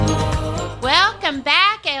Welcome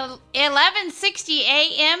back at 1160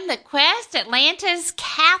 a.m. The Quest, Atlanta's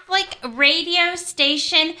Catholic radio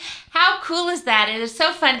station. How cool is that? It is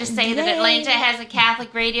so fun to say that Atlanta has a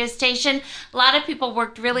Catholic radio station. A lot of people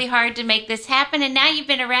worked really hard to make this happen, and now you've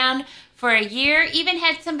been around for a year. Even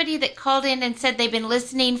had somebody that called in and said they've been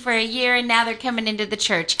listening for a year, and now they're coming into the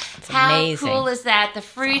church. How amazing. Cool is that? The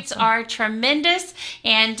fruits are tremendous.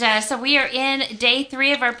 And so we are in day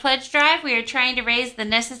 3 of our pledge drive. We are trying to raise the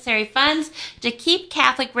necessary funds to keep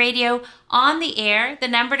Catholic radio on the air. The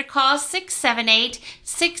number to call is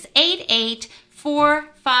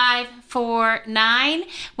 678-688-4549.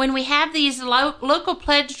 When we have these local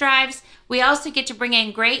pledge drives, we also get to bring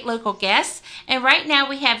in great local guests. And right now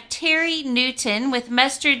we have Terry Newton with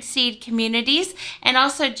Mustard Seed Communities, and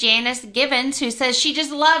also Janice Givens, who says she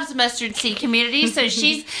just loves Mustard Seed Communities. So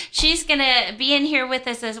she's going to be in here with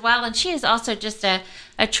us as well. And she is also just a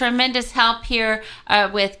tremendous help here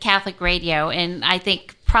with Catholic Radio, and I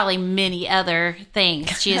think probably many other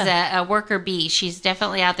things. She is a worker bee. She's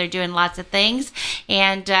definitely out there doing lots of things.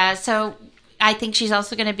 And so I think she's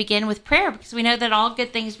also going to begin with prayer, because we know that all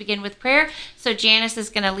good things begin with prayer. So Janice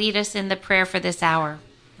is going to lead us in the prayer for this hour.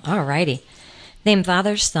 All righty. Name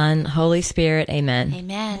Father, Son, Holy Spirit. Amen.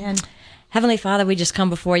 Amen. Heavenly Father, we just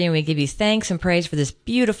come before you and we give you thanks and praise for this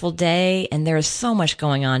beautiful day. And there is so much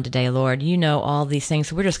going on today, Lord. You know all these things.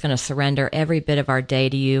 So we're just going to surrender every bit of our day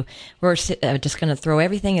to you. We're just going to throw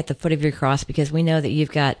everything at the foot of your cross, because we know that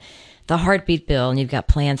you've got the Heartbeat Bill, and you've got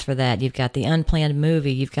plans for that. You've got the Unplanned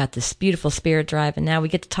Movie. You've got this beautiful Spirit Drive. And now we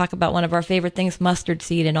get to talk about one of our favorite things, Mustard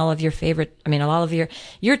Seed, and all of your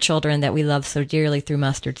your children that we love so dearly through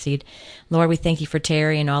Mustard Seed. Lord, we thank you for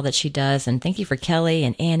Terry and all that she does. And thank you for Kelly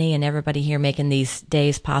and Annie and everybody here making these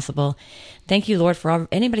days possible. Thank you, Lord, for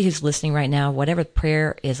anybody who's listening right now. Whatever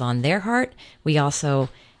prayer is on their heart, we also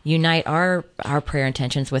unite our prayer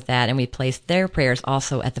intentions with that, and we place their prayers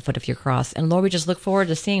also at the foot of your cross. And Lord, we just look forward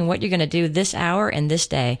to seeing what you're going to do this hour and this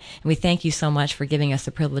day. And we thank you so much for giving us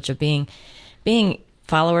the privilege of being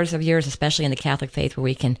followers of yours, especially in the Catholic faith, where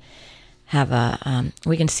we can have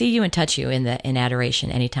we can see you and touch you in adoration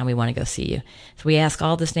anytime we want to go see you. So we ask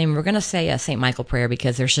all this name. We're going to say a St. Michael prayer,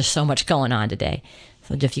 because there's just so much going on today.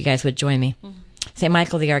 So if you guys would join me. Mm-hmm. St.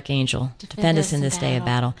 Michael the Archangel, defend us in this day of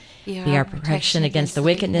battle. Be our protection against the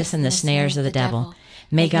wickedness and the snares of the devil.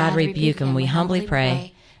 May God rebuke him, we humbly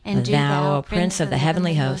pray. And thou, O Prince of the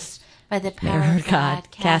heavenly host, by the power of God,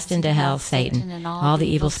 cast into hell Satan and all the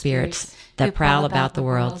evil spirits that prowl about the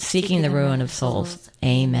world, seeking the ruin of souls.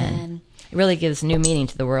 Amen. It really gives new meaning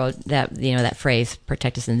to the world, that phrase,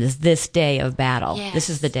 protect us in this day of battle. Yes. This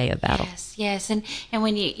is the day of battle. Yes. And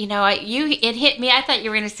when it hit me, I thought you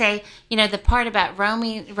were going to say, the part about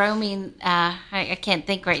roaming, I can't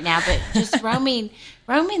think right now, but just roaming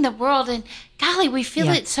the world. And golly, we feel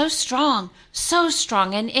it so strong.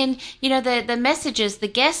 And the messages, the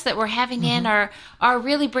guests that we're having in are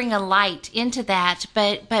really bringing a light into that.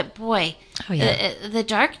 But boy, the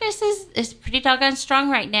darkness is pretty doggone strong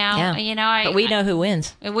right now. Yeah. But we know who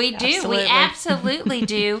wins. We do. Absolutely. We absolutely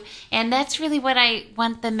do. And that's really what I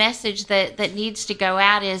want the message that needs to go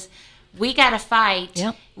out is, we got to fight.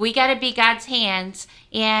 Yep. We got to be God's hands,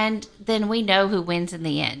 and then we know who wins in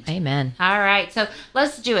the end. Amen. All right, so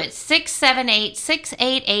let's do it.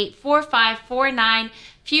 678-688-4549.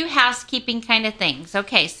 Few housekeeping kind of things.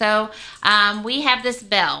 Okay, so we have this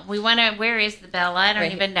bell. We want to. Where is the bell? I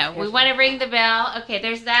don't even know. We want to ring the bell. Okay,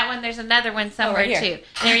 there's that one. There's another one somewhere too.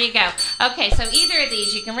 There you go. Okay, so either of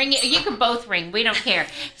these, you can ring it. You can both ring. We don't care.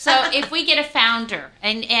 So if we get a founder,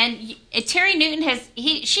 and Terry Newton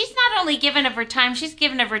she's not only given of her time, she's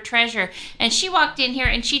given of her treasure. And she walked in here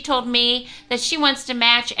and she told me that she wants to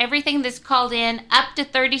match everything that's called in up to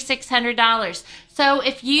 $3,600. So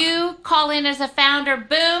if you call in as a founder,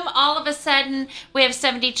 boom, all of a sudden we have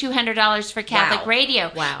 $7,200 for Catholic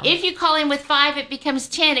Radio. Wow. If you call in with 5, it becomes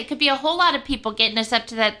 10. It could be a whole lot of people getting us up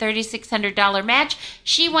to that $3,600 match.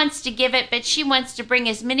 She wants to give it, but she wants to bring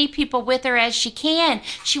as many people with her as she can.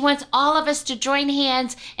 She wants all of us to join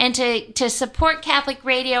hands and to support Catholic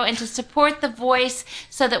Radio and to support the voice,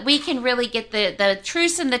 so that we can really get the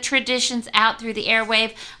truths and the traditions out through the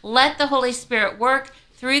airwave. Let the Holy Spirit work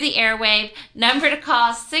through the airwave. Number to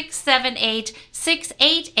call,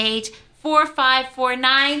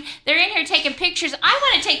 678-688-4549. They're in here taking pictures. I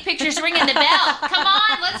want to take pictures ringing the bell. Come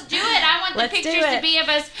on, let's do it. I want the pictures to be of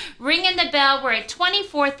us ringing the bell. We're at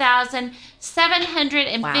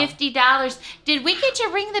 $24,750. Wow. Did we get to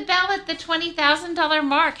ring the bell at the $20,000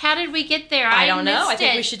 mark? How did we get there? I don't know. I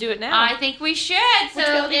think we should do it now. I think we should. So,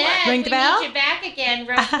 Ed, ring the bell? We need you back again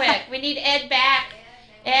real quick. We need Ed back.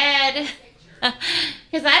 Ed.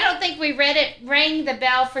 Because I don't think we rang the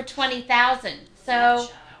bell for 20,000. So,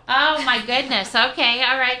 oh my goodness. Okay,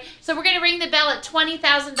 all right. So we're going to ring the bell at $20,000.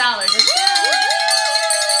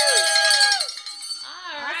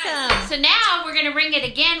 Awesome. So now we're going to ring it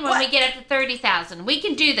again when we get up to 30,000. We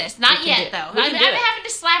can do this. Not yet, though. I'm having to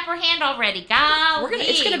slap her hand already. Golly.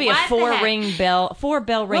 It's going to be a four bell ring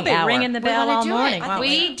We'll be hour. ringing the bell all morning.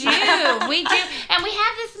 We do. We do. And we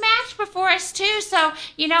have this match before us, too. So,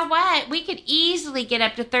 you know what? We could easily get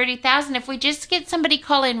up to 30,000 if we just get somebody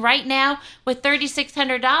call in right now with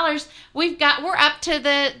 $3,600. We're up to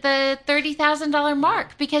the $30,000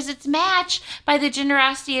 mark because it's matched by the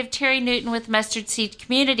generosity of Terry Newton with Mustard Seed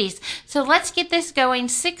Communities. So let's get this going.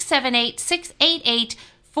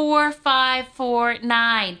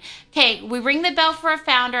 678-688-4549. Okay, we ring the bell for a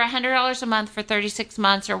founder, $100 a month for 36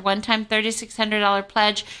 months or one-time $3,600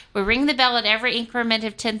 pledge. We ring the bell at every increment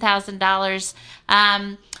of $10,000.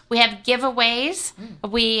 We have giveaways.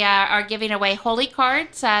 We are giving away holy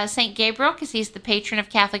cards, St. Gabriel, because he's the patron of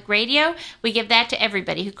Catholic Radio. We give that to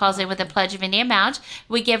everybody who calls in with a pledge of any amount.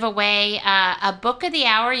 We give away a book of the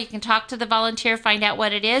hour. You can talk to the volunteer, find out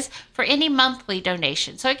what it is, for any monthly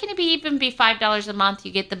donation. So it can even be $5 a month.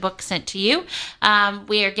 You get the book sent to you.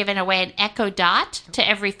 We are giving away an Echo Dot to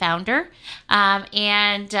every founder.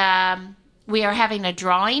 We are having a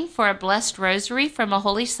drawing for a blessed rosary from a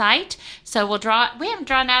holy site. So we haven't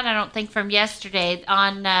drawn out, I don't think, from yesterday.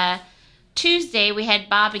 On Tuesday, we had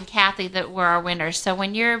Bob and Kathy that were our winners. So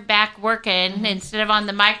when you're back working, instead of on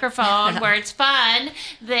the microphone where it's fun,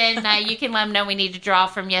 then you can let them know we need to draw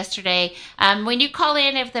from yesterday. When you call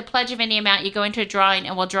in, if the pledge of any amount, you go into a drawing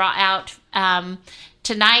and we'll draw out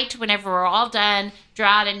tonight, whenever we're all done,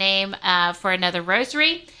 draw out a name for another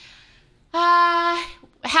rosary.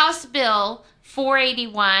 House Bill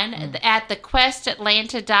 481 at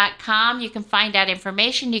thequestatlanta.com. You can find out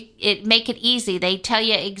information. Make it easy. They tell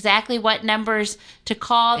you exactly what numbers to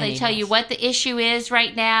call. They tell you what the issue is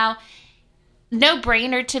right now.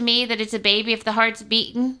 No-brainer to me that it's a baby if the heart's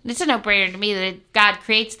beating. It's a no-brainer to me that God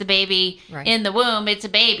creates the baby in the womb. It's a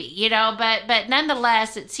baby, but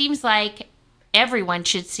nonetheless, it seems like everyone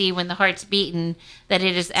should see when the heart's beating that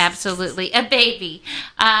it is absolutely a baby.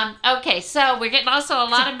 Okay, so we're getting also a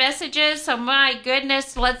lot of messages. So my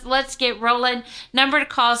goodness, let's get rolling. Number to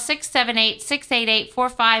call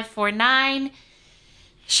 678-688-4549.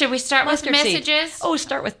 Should we start with messages? Oh,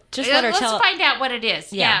 start with let her tell. Let's find out what it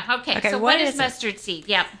is. Yeah. Okay. So what is Mustard Seed?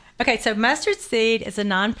 Yeah. Okay, so Mustard Seed is a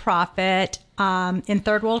nonprofit in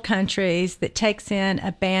third world countries that takes in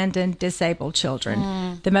abandoned, disabled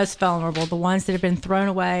children, the most vulnerable, the ones that have been thrown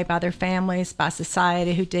away by their families, by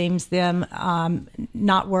society who deems them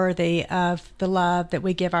not worthy of the love that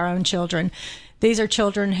we give our own children. These are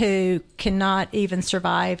children who cannot even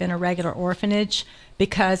survive in a regular orphanage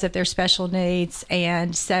because of their special needs.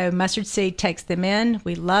 And so Mustard Seed takes them in.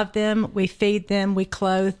 We love them. We feed them. We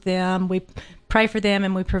clothe them. We pray for them,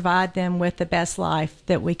 and we provide them with the best life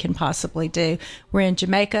that we can possibly do. We're in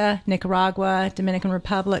Jamaica, Nicaragua, Dominican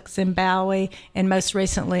Republic, Zimbabwe, and most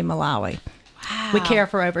recently Malawi. Wow. We care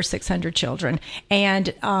for over 600 children.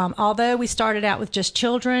 And although we started out with just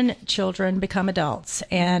children become adults.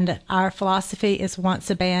 And our philosophy is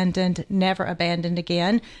once abandoned, never abandoned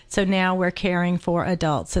again. So now we're caring for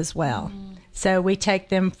adults as well. So we take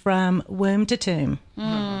them from womb to tomb.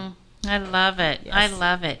 I love it. Yes. I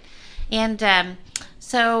love it. And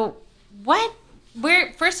so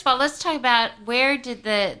first of all, let's talk about where did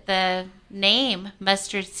the name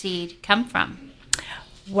Mustard Seed come from?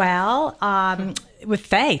 Well, with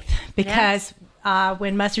faith, because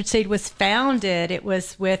when Mustard Seed was founded, it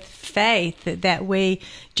was with faith that we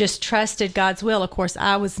just trusted God's will. Of course,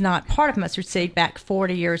 I was not part of Mustard Seed back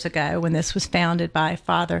 40 years ago when this was founded by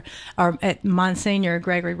Monsignor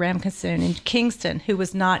Gregory Ramkissoon in Kingston, who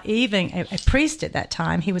was not even a priest at that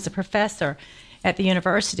time. He was a professor at the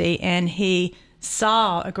university, and he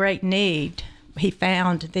saw a great need. He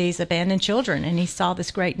found these abandoned children, and he saw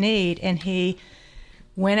this great need, and he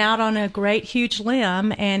went out on a great, huge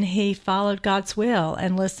limb, and he followed God's will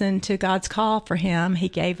and listened to God's call for him. He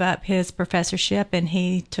gave up his professorship, and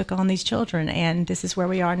he took on these children. And this is where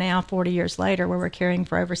we are now, 40 years later, where we're caring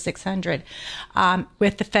for over 600.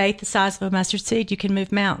 With the faith the size of a mustard seed, you can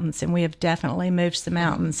move mountains, and we have definitely moved some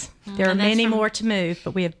mountains. There are many more to move,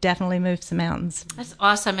 but we have definitely moved some mountains. That's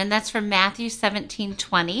awesome. And that's from Matthew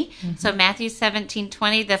 17:20. So Matthew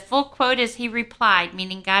 17:20, the full quote is, he replied,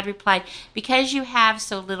 meaning God replied, because you have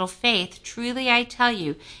so little faith, truly I tell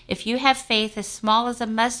you, if you have faith as small as a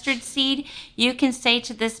mustard seed, you can say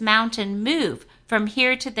to this mountain, move from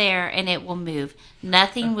here to there, and it will move.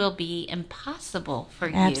 Nothing will be impossible for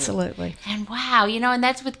you. Absolutely. And wow, and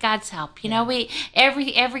that's with God's help. We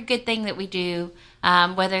every good thing that we do,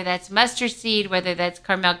 whether that's Mustard Seed, whether that's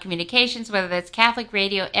Carmel Communications, whether that's Catholic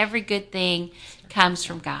Radio, every good thing comes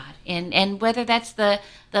from God. And whether that's the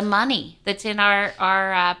money that's in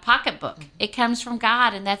our pocketbook, it comes from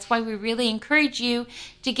God. And that's why we really encourage you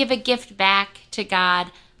to give a gift back to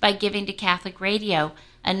God by giving to Catholic Radio.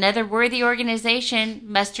 Another worthy organization,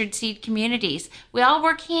 Mustard Seed Communities. We all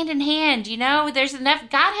work hand in hand. There's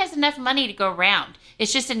enough. God has enough money to go around.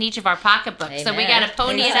 It's just in each of our pocketbooks. Amen. So we got to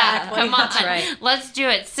pony it up. Come on. That's right. Let's do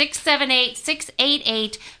it.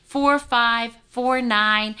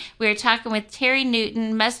 678-688-4549. We are talking with Terry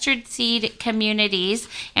Newton, Mustard Seed Communities,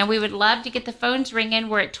 and we would love to get the phones ringing.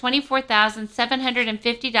 We're at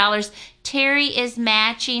 $24,750. Terry is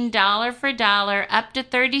matching dollar for dollar up to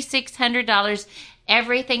 $3,600.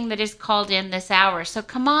 Everything that is called in this hour. So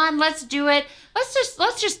come on, let's do it.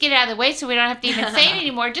 Let's just get it out of the way so we don't have to even say it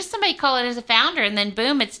anymore. Just somebody call it as a founder, and then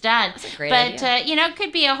boom, it's done. That's a great idea. It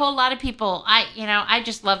could be a whole lot of people. I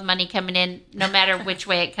just love money coming in, no matter which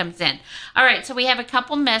way it comes in. All right, so we have a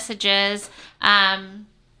couple messages.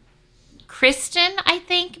 Kristen, I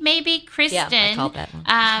think maybe Kristen. Yeah, I called that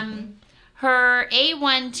one. Her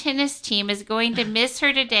A1 tennis team is going to miss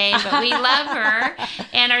her today, but we love her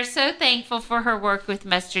and are so thankful for her work with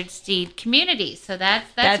Mustard Seed Communities. So that's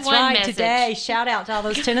one right. message. Today, shout out to all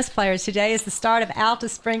those tennis players. Today is the start of Alta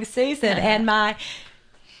spring season, and my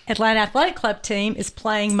Atlanta Athletic Club team is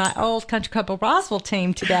playing my old Country Club of Roswell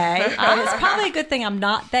team today. And it's probably a good thing I'm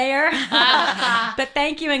not there. But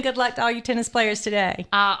thank you and good luck to all you tennis players today.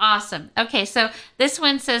 Awesome. Okay, so this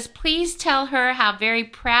one says, please tell her how very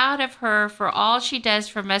proud of her for all she does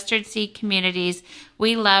for Mustard Seed Communities.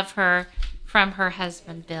 We love her. From her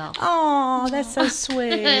husband, Bill. Oh, that's so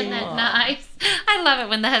sweet. Isn't that nice? I love it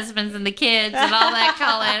when the husbands and the kids and all that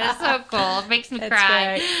call in. It's so cool. It makes me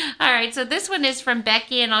cry. Great. All right, so this one is from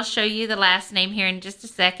Becky, and I'll show you the last name here in just a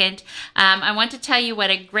second. I want to tell you what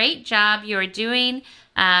a great job you are doing.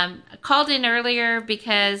 Called in earlier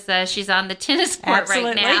because she's on the tennis court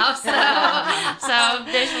right now. So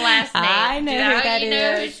there's the last name. I know who that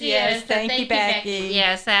is. Who she Yes, is. So thank you, Becky.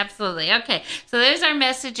 Yes, absolutely. Okay, so there's our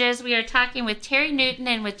messages. We are talking with Terry Newton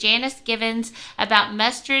and with Janice Givens about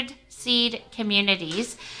Mustard Seed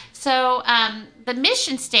Communities. So the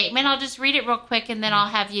mission statement, I'll just read it real quick and then I'll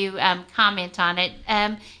have you comment on it.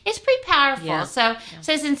 It's pretty powerful. Yeah. So it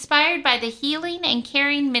says, inspired by the healing and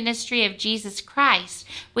caring ministry of Jesus Christ,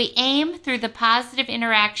 we aim through the positive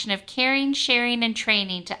interaction of caring, sharing, and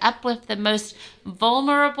training to uplift the most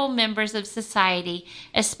vulnerable members of society,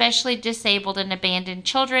 especially disabled and abandoned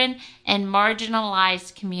children and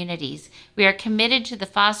marginalized communities. We are committed to the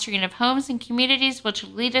fostering of homes and communities which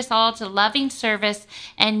will lead us all to loving service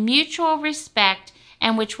and mutual respect,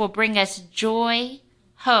 and which will bring us joy,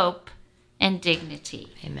 hope, and dignity.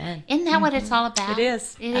 Amen. Isn't that what it's all about? It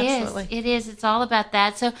is. It Absolutely. is. It is. It's all about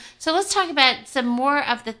that. So let's talk about some more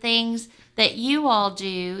of the things that you all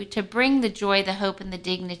do to bring the joy, the hope, and the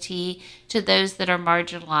dignity to those that are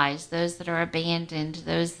marginalized, those that are abandoned,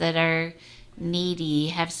 those that are needy,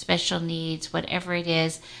 have special needs, whatever it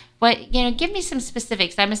is. Give me some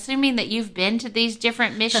specifics. I'm assuming that you've been to these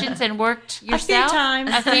different missions and worked yourself. A few times.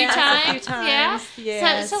 A few times. Yeah.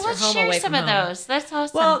 Yes. So let's home share away some from of home. those. That's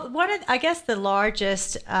awesome. Well, I guess the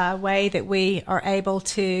largest way that we are able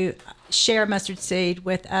to share Mustard Seed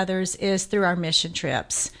with others is through our mission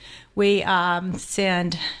trips. We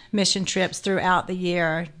send mission trips throughout the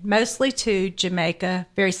year, mostly to Jamaica,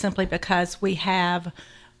 very simply because we have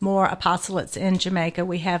more apostolates in Jamaica.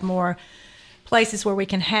 We have more places where we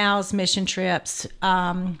can house mission trips.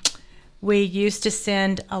 We used to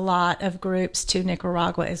send a lot of groups to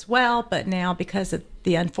Nicaragua as well, but now because of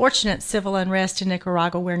the unfortunate civil unrest in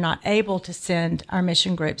Nicaragua, we're not able to send our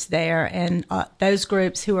mission groups there. And those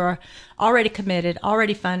groups who are already committed,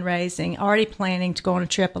 already fundraising, already planning to go on a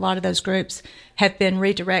trip, a lot of those groups have been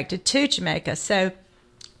redirected to Jamaica. So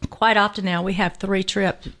quite often now we have three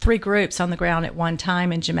groups on the ground at one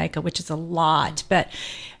time in Jamaica, which is a lot. But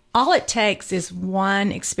all it takes is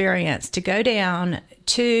one experience to go down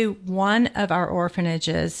to one of our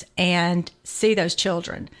orphanages and see those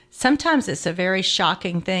children. Sometimes it's a very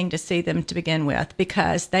shocking thing to see them to begin with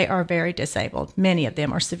because they are very disabled. Many of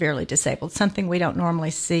them are severely disabled, something we don't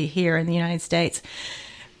normally see here in the United States.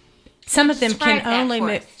 Some of them can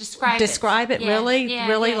only describe it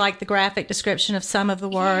really like the graphic description of some of the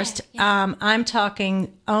worst. Yeah. I'm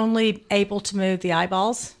talking only able to move the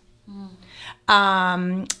eyeballs.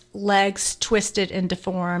 Legs twisted and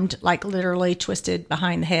deformed, like literally twisted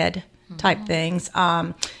behind the head type things.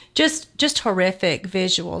 Just horrific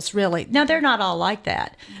visuals, really. Now, they're not all like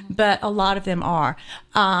that, but a lot of them are.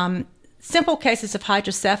 Simple cases of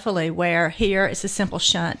hydrocephaly, where here it's a simple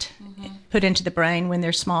shunt put into the brain when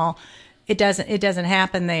they're small. It doesn't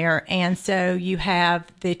happen there, and so you have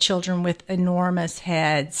the children with enormous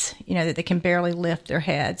heads, that they can barely lift their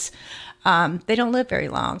heads. They don't live very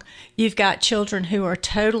long. You've got children who are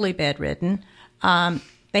totally bedridden.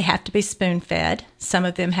 They have to be spoon-fed. Some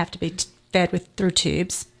of them have to be fed through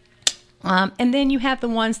tubes. And then you have the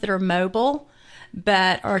ones that are mobile,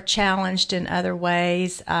 but are challenged in other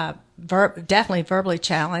ways. Definitely verbally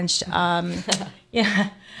challenged. Yeah.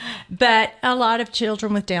 But a lot of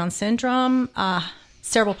children with Down syndrome,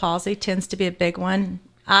 cerebral palsy tends to be a big one.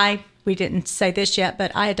 We didn't say this yet,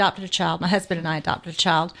 but I adopted a child. My husband and I adopted a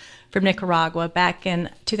child from Nicaragua back in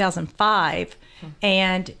 2005.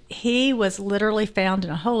 And he was literally found in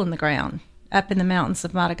a hole in the ground up in the mountains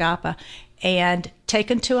of Matagapa and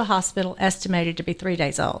taken to a hospital estimated to be 3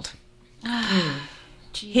 days old.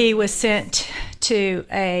 He was sent to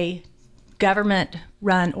a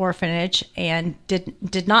government-run orphanage and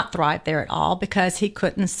did not thrive there at all because he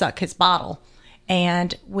couldn't suck his bottle.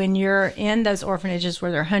 And when you're in those orphanages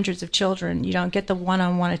where there are hundreds of children, you don't get the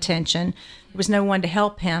one-on-one attention. There was no one to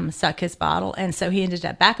help him suck his bottle, and so he ended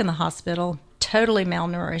up back in the hospital, totally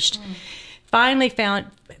malnourished.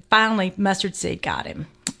 Finally, Mustard Seed got him.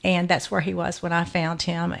 And that's where he was when I found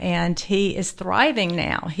him. And he is thriving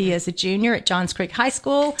now. He is a junior at Johns Creek High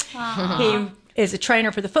School. He is a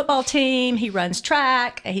trainer for the football team. He runs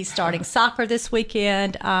track. He's starting soccer this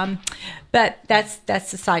weekend. But that's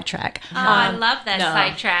a sidetrack. I love that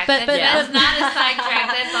sidetrack. But that's not a sidetrack.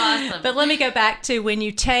 That's awesome. But let me go back to when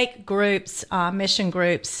you take groups, mission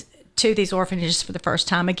groups, to these orphanages for the first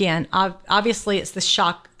time. Again, obviously it's the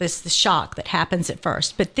shock that happens at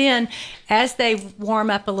first. But then as they warm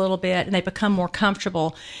up a little bit and they become more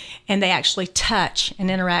comfortable and they actually touch and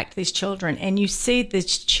interact with these children, and you see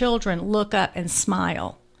these children look up and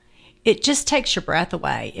smile, it just takes your breath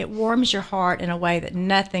away. It warms your heart in a way that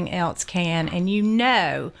nothing else can. And you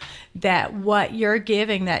know that what you're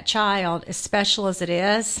giving that child, as special as it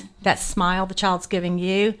is, that smile the child's giving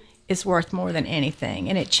you, is worth more than anything.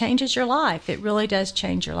 And it changes your life. It really does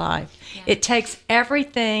change your life. Yeah. It takes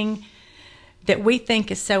everything that we think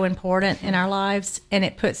is so important in our lives, and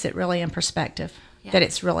it puts it really in perspective, that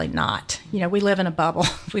it's really not. We live in a bubble.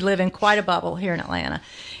 We live in quite a bubble here in Atlanta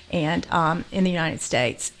and in the United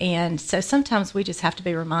States. And so sometimes we just have to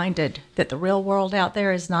be reminded that the real world out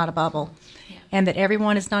there is not a bubble, and that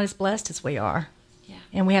everyone is not as blessed as we are. Yeah.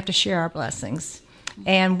 And we have to share our blessings.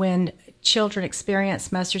 And when children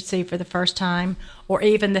experience Mustard Seed for the first time, or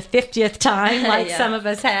even the 50th time, like some of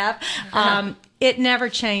us have, it never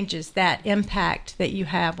changes that impact that you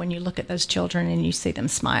have when you look at those children and you see them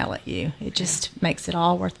smile at you. It just makes it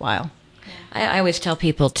all worthwhile. I always tell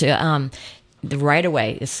people to right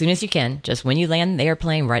away, as soon as you can, just when you land the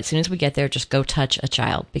airplane, right as soon as we get there, just go touch a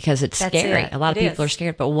child, because it's scary. A lot of people are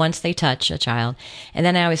scared, but once they touch a child, and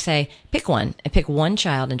then I always say, pick one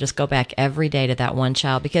child and just go back every day to that one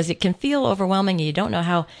child, because it can feel overwhelming. You don't know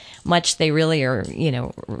how much they really are,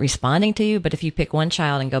 responding to you. But if you pick one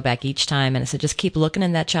child and go back each time, and so just keep looking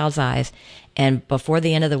in that child's eyes, and before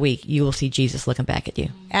the end of the week, you will see Jesus looking back at you.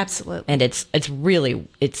 Absolutely. And it's really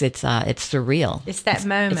surreal. It's that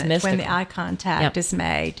moment when the eye contact is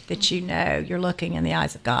made that you're looking in the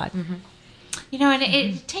eyes of God. Mm-hmm. And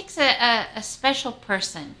it takes a special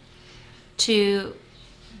person to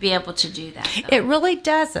be able to do that, though. It really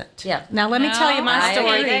doesn't. Yeah. Now let me tell you my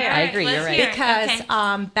story. I agree. You're right.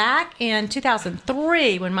 Because back in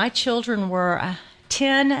 2003, when my children were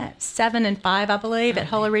 10, 7, and 5, I believe, at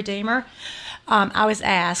Holy Redeemer, I was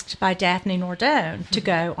asked by Daphne Nordone to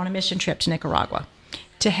go on a mission trip to Nicaragua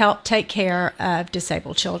to help take care of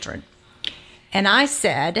disabled children. And I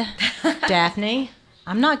said, Daphne,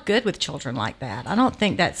 I'm not good with children like that. I don't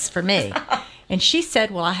think that's for me. And she said,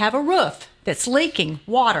 well, I have a roof that's leaking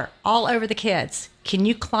water all over the kids. Can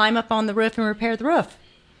you climb up on the roof and repair the roof?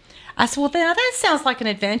 I said, well, then that sounds like an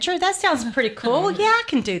adventure. That sounds pretty cool. Yeah, I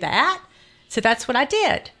can do that. So that's what I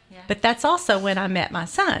did. Yeah. But that's also when I met my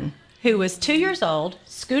son, who was 2 years old,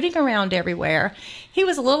 scooting around everywhere. He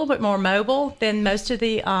was a little bit more mobile than most of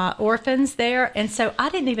the orphans there, and so I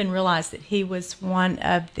didn't even realize that he was one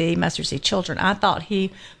of the Mustard Seed children. I thought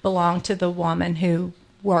he belonged to the woman who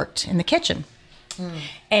worked in the kitchen.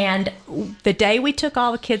 And the day we took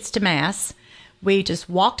all the kids to Mass, we just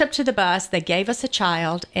walked up to the bus. They gave us a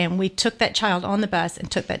child, and we took that child on the bus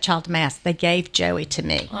and took that child to Mass. They gave Joey to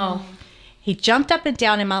me. Oh. He jumped up and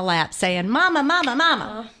down in my lap saying, Mama, Mama,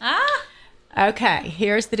 Mama. Okay,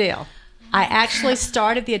 here's the deal. I actually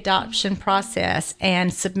started the adoption process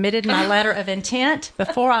and submitted my letter of intent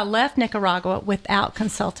before I left Nicaragua without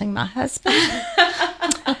consulting my husband.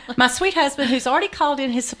 My sweet husband, who's already called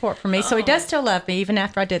in his support for me, so he does still love me even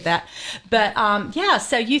after I did that. But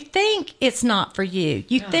so you think it's not for you.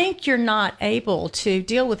 You think you're not able to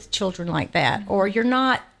deal with children like that, or you're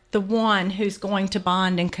not the one who's going to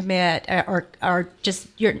bond and commit, or just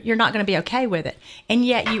you're not going to be okay with it, and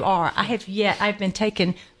yet you are. I've been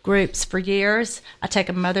taking groups for years. I take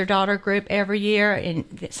a mother-daughter group every year,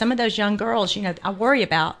 and some of those young girls, I worry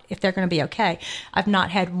about if they're going to be okay. I've not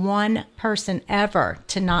had one person ever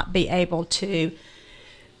to not be able to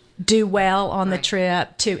do well on the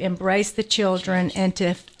trip, to embrace the children, and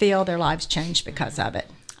to feel their lives change because of it.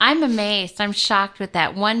 I'm amazed. I'm shocked with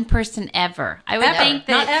that. One person ever. I would think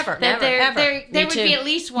that, not ever. That there would be at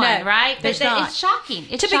least one, right? But There's not. It's shocking.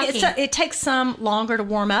 It's shocking. It takes some longer to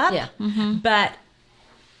warm up. Yeah. But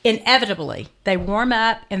inevitably, they warm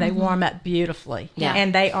up, and they warm up beautifully. Yeah.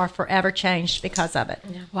 And they are forever changed because of it.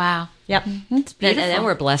 Yeah. Wow. Yep. It's beautiful. And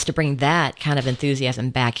we're blessed to bring that kind of enthusiasm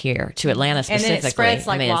back here to Atlanta specifically. And then it spreads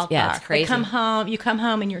like wildfire. It's crazy. You come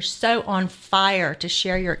home and you're so on fire to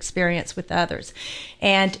share your experience with others.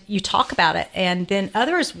 And you talk about it, and then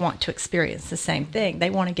others want to experience the same thing. They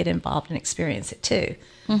want to get involved and experience it too.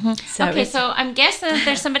 So I'm guessing that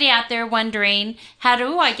there's somebody out there wondering, how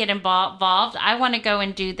do I get involved? I want to go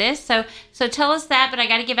and do this. So tell us that, but I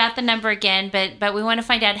got to give out the number again. But we want to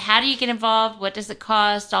find out, how do you get involved? What does it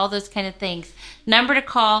cost? All those kind of things. Number to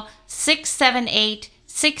call,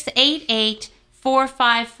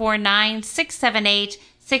 678-688-4549,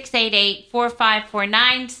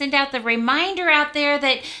 678-688-4549. Send out the reminder out there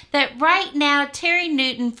that right now Terry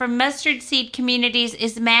Newton from Mustard Seed Communities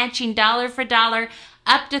is matching dollar for dollar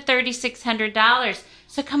up to $3,600.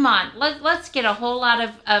 So come on, let's get a whole lot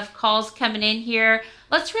of calls coming in here.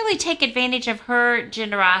 Let's really take advantage of her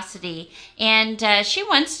generosity. And she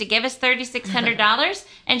wants to give us $3,600,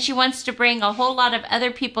 and she wants to bring a whole lot of other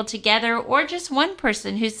people together, or just one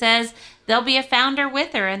person who says there'll be a founder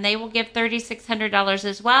with her, and they will give $3,600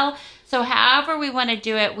 as well. So however we want to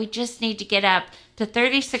do it, we just need to get up to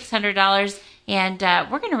 $3,600. And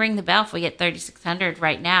we're going to ring the bell if we get $3,600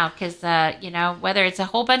 right now, because, whether it's a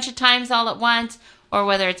whole bunch of times all at once or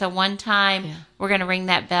whether it's a one time, we're going to ring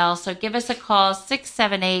that bell. So give us a call,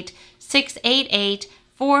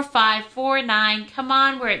 678-688-4549. Come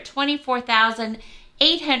on, we're at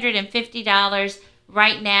 $24,850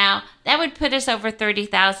 right now. That would put us over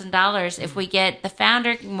 $30,000 if we get the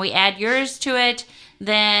founder and we add yours to it.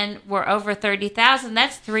 Then we're over 30,000.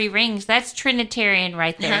 That's 3 rings. That's Trinitarian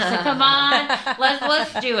right there. So come on,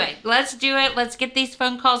 let's do it. Let's do it. Let's get these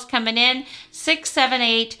phone calls coming in.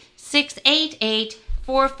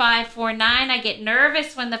 678-688-4549. I get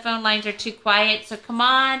nervous when the phone lines are too quiet. So come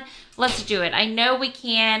on, let's do it. I know we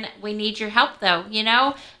can. We need your help, though.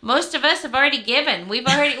 Most of us have already given. We're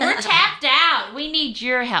tapped out. We need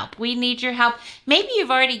your help. Maybe you've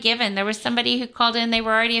already given. There was somebody who called in. They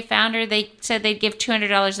were already a founder. They said they'd give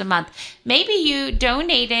 $200 a month. Maybe you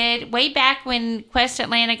donated way back when Quest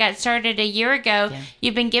Atlanta got started a year ago. Yeah.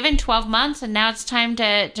 You've been given 12 months, and now it's time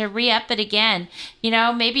to re-up it again.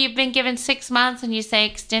 Maybe you've been given 6 months, and you say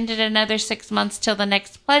extend it another 6 months till the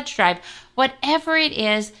next pledge drive. Whatever it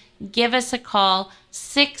is, give us a call,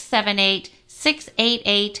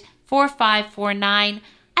 678-688-4549.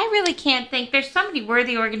 I really can't think. There's so many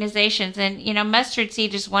worthy organizations, and, Mustard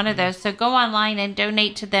Seed is one of those. So go online and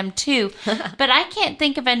donate to them, too. But I can't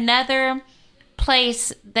think of another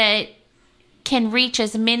place that can reach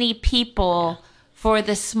as many people for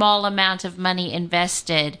the small amount of money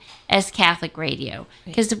invested as Catholic Radio.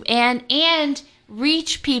 And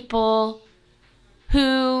reach people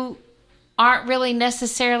who aren't really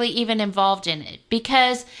necessarily even involved in it,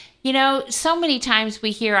 because so many times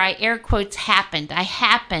we hear, I air quotes, happened. I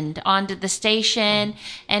happened onto the station,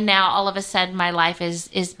 and now all of a sudden my life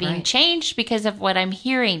is being changed because of what I'm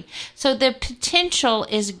hearing. So the potential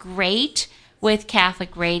is great with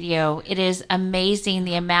Catholic Radio. It is amazing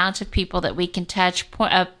the amount of people that we can touch.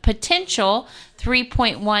 A potential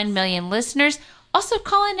 3.1 million listeners. Also,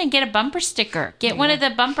 call in and get a bumper sticker. Get one of the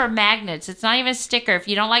bumper magnets. It's not even a sticker. If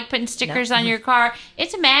you don't like putting stickers on your car,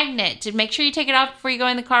 it's a magnet. To make sure you take it off before you go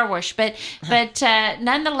in the car wash. But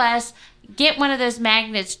nonetheless, get one of those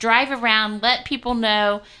magnets, drive around, let people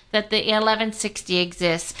know that the 1160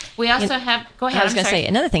 exists. We also have, go ahead. I was going to say,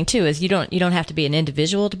 another thing too is you don't have to be an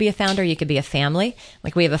individual to be a founder. You could be a family.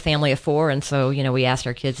 Like we have a family of 4, and so, we asked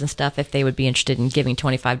our kids and stuff if they would be interested in giving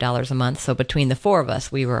 $25 a month. So between the 4 of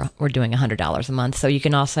us, we're doing $100 a month. So you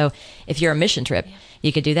can also, if you're a mission trip,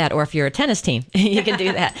 you could do that. Or if you're a tennis team, you can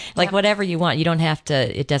do that. Like whatever you want. You don't have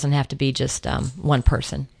to, it doesn't have to be just one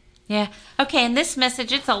person. Yeah. Okay, and this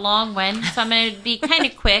message, it's a long one, so I'm going to be kind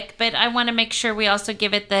of quick, but I want to make sure we also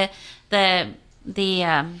give it the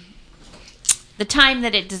time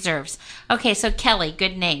that it deserves. Okay, so Kelly,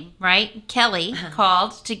 good name, right? Kelly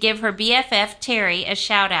called to give her BFF, Terry, a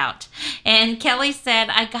shout out. And Kelly said,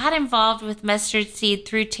 I got involved with Mustard Seed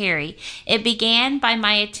through Terry. It began by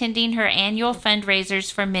my attending her annual fundraisers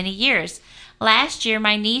for many years. Last year,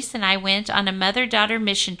 my niece and I went on a mother-daughter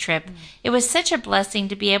mission trip. It was such a blessing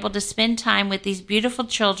to be able to spend time with these beautiful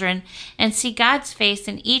children and see God's face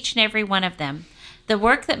in each and every one of them. The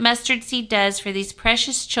work that Mustard Seed does for these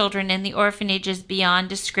precious children in the orphanage is beyond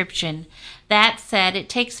description. That said, it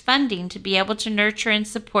takes funding to be able to nurture and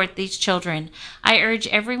support these children. I urge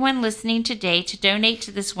everyone listening today to donate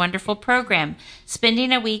to this wonderful program.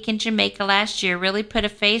 Spending a week in Jamaica last year really put a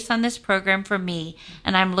face on this program for me,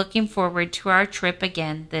 and I'm looking forward to our trip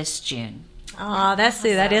again this June. Oh,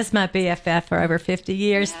 that is my BFF for over 50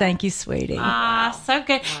 years. Yeah. Thank you, sweetie. So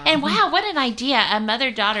good. And wow, what an idea. A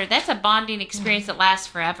mother-daughter, that's a bonding experience that lasts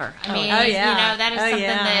forever. I mean, that is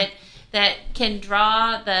something that can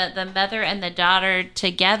draw the mother and the daughter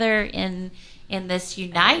together in this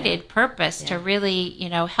united purpose to really,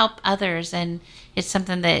 help others. And it's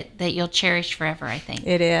something that you'll cherish forever, I think.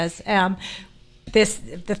 It is.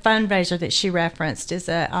 The fundraiser that she referenced is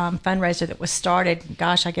a fundraiser that was started,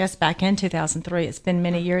 I guess back in 2003. It's been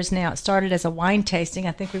many years now. It started as a wine tasting.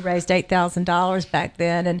 I think we raised $8,000 back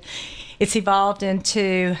then, and it's evolved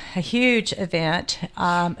into a huge event,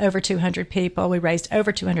 over 200 people. We raised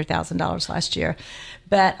over $200,000 last year.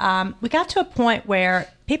 But we got to a point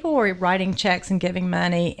where people were writing checks and giving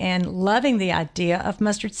money and loving the idea of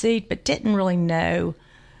Mustard Seed, but didn't really know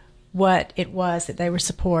what it was that they were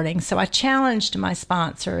supporting. So I challenged my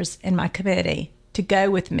sponsors and my committee to go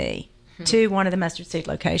with me to one of the Mustard Seed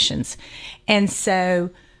locations. And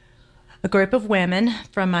so a group of women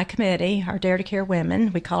from my committee, our Dare to Care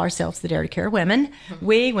women, we call ourselves the Dare to Care women,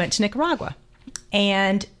 we went to Nicaragua.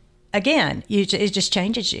 And again, it just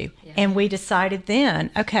changes you. Yeah. And we decided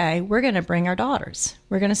then, okay, we're going to bring our daughters.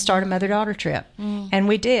 We're going to start a mother-daughter trip. And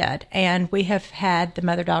we did. And we have had the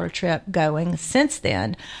mother-daughter trip going since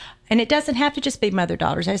then. And it doesn't have to just be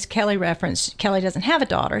mother-daughters. As Kelly referenced, Kelly doesn't have a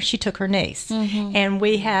daughter. She took her niece. And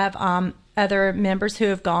we have other members who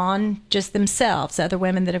have gone just themselves, other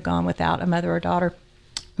women that have gone without a mother or daughter.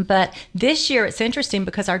 But this year it's interesting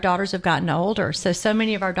because our daughters have gotten older. So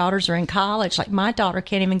many of our daughters are in college. Like my daughter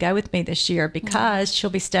can't even go with me this year because she'll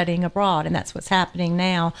be studying abroad. And that's what's happening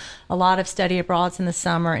now. A lot of study abroads in the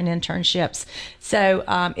summer and internships. So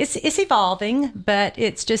it's evolving, but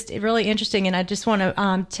it's just really interesting. And I just want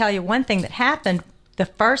to tell you one thing that happened. The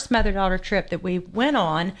first mother-daughter trip that we went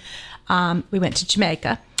on, we went to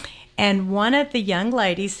Jamaica. And one of the young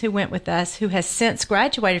ladies who went with us, who has since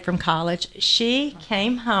graduated from college, she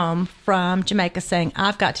came home from Jamaica saying,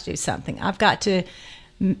 I've got to do something. I've got to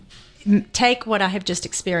take what I have just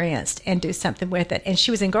experienced and do something with it. And she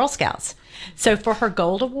was in Girl Scouts. So for her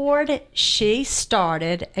Gold Award, she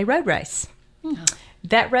started a road race.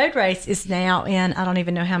 That road race is now in, I don't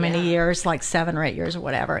even know how many years, like 7 or 8 years or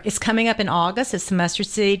whatever. It's coming up in August. It's the Mustard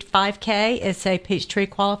Seed 5K. It's a Peachtree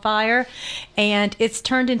qualifier. And it's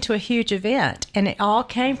turned into a huge event. And it all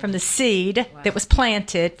came from the seed that was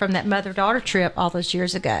planted from that mother-daughter trip all those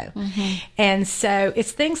years ago. And so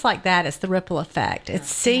it's things like that. It's the ripple effect. It's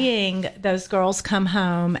seeing those girls come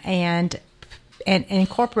home and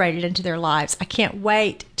incorporate it into their lives. I can't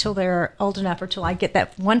wait till they're old enough or till I get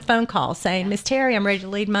that one phone call saying, Miss Terry, I'm ready to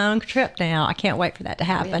lead my own trip now. I can't wait for that to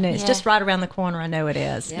happen. And it's just right around the corner. I know it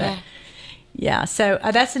is. But so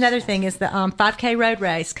that's another thing is the 5K road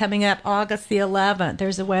race coming up August the 11th. There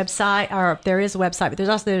is a website, but there's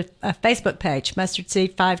also a Facebook page, Mustard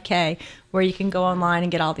Seed 5K, where you can go online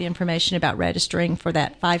and get all the information about registering for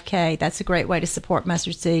that 5K. That's a great way to support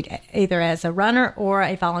Mustard Seed, either as a runner or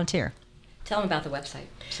a volunteer. Tell them about the website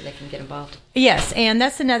so they can get involved. Yes, and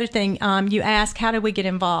that's another thing. You ask, how do we get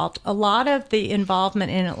involved? A lot of the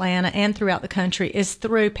involvement in Atlanta and throughout the country is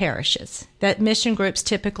through parishes. That mission groups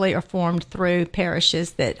typically are formed through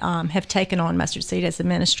parishes that have taken on Mustard Seed as a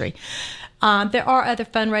ministry. There are other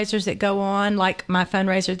fundraisers that go on, like my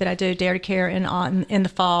fundraiser that I do, Dare to Care, in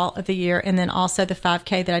the fall of the year, and then also the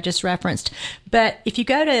 5K that I just referenced. But if you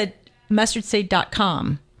go to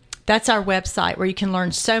mustardseed.com. That's our website where you can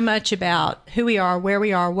learn so much about who we are, where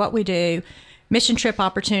we are, what we do, mission trip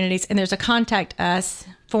opportunities, and there's a contact us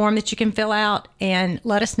form that you can fill out and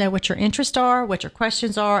let us know what your interests are, what your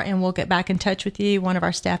questions are, and we'll get back in touch with you. One of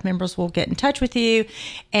our staff members will get in touch with you,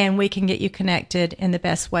 and we can get you connected in the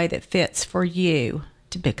best way that fits for you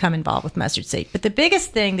to become involved with Mustard Seed. But the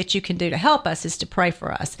biggest thing that you can do to help us is to pray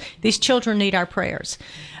for us. These children need our prayers.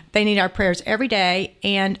 They need our prayers every day,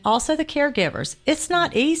 and also the caregivers. It's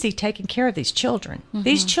not easy taking care of these children. Mm-hmm.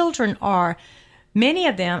 These children are, many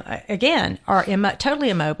of them, again, are totally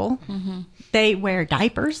immobile. Mm-hmm. They wear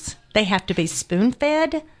diapers. They have to be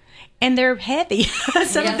spoon-fed, and they're heavy.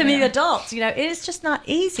 Some of them are adults. It is just not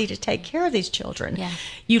easy to take care of these children. Yeah.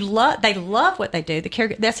 They love what they do.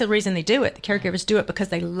 That's the reason they do it. The caregivers do it because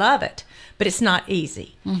they love it, but it's not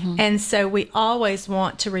easy. Mm-hmm. And so we always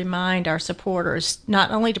want to remind our supporters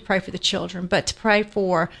not only to pray for the children, but to pray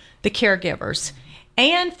for the caregivers.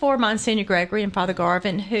 And for Monsignor Gregory and Father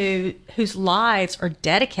Garvin, whose lives are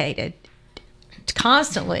dedicated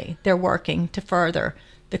constantly. They're working to further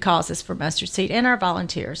the causes for Mustard Seed, and our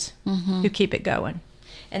volunteers who keep it going.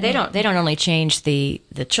 And they don't only change the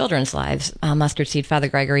children's lives. Mustard Seed,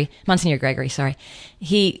 Monsignor Gregory, sorry.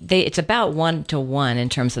 It's about 1-to-1 in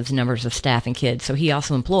terms of the numbers of staff and kids. So he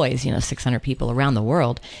also employs 600 people around the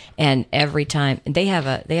world. And every time they have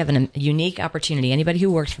a unique opportunity. Anybody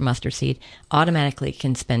who works for Mustard Seed automatically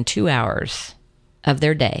can spend 2 hours of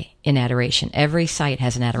their day in adoration. Every site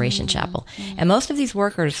has an adoration chapel. And most of these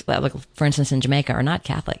workers, like for instance in Jamaica, are not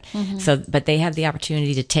Catholic. But they have the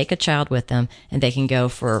opportunity to take a child with them, and they can go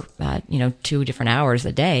for 2 different hours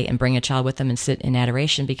a day and bring a child with them and sit in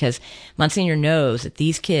adoration, because Monsignor knows that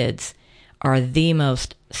these kids are the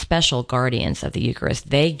most special guardians of the Eucharist.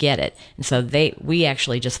 They get it. And so we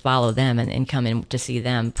actually just follow them and come in to see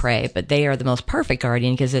them pray. But they are the most perfect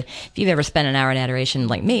guardian, because if you've ever spent an hour in adoration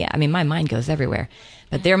like me, my mind goes everywhere.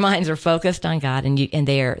 But their minds are focused on God, and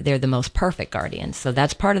they're the most perfect guardians. So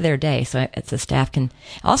that's part of their day. So the staff can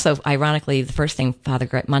also, ironically, the first thing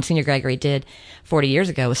Monsignor Gregory did 40 years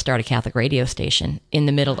ago was start a Catholic radio station in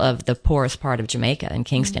the middle of the poorest part of Jamaica in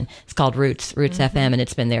Kingston. It's called Roots FM, and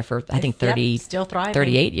it's been there for I think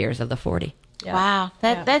 38 years of the 40. Yeah. Wow,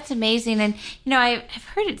 that's amazing. And I've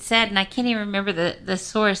heard it said, and I can't even remember the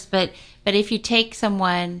source, but if you take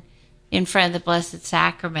someone in front of the Blessed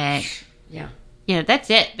Sacrament, that's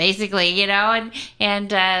it basically, so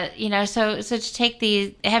to take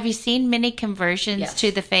these, have you seen many conversions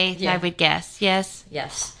to the faith? I would guess. Yes.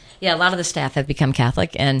 Yeah, a lot of the staff have become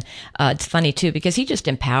Catholic, and it's funny, too, because he just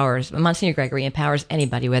Monsignor Gregory empowers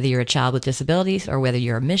anybody, whether you're a child with disabilities or whether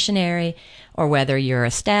you're a missionary or whether you're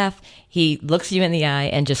a staff. He looks you in the eye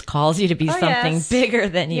and just calls you to be something bigger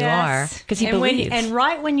than you are, because he believes. And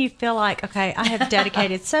right when you feel like, okay, I have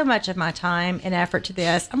dedicated so much of my time and effort to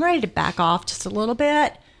this, I'm ready to back off just a little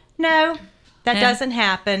bit. No, that doesn't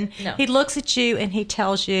happen. No. He looks at you and he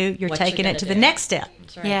tells you you're taking it to the next step.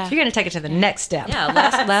 Right. Yeah. You're going to take it to the next step. Yeah,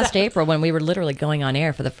 last April, when we were literally going on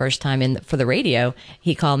air for the first time for the radio,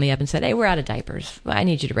 he called me up and said, "Hey, we're out of diapers. I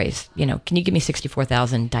need you to raise, can you give me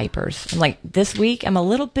 64,000 diapers?" I'm like, "This week, I'm a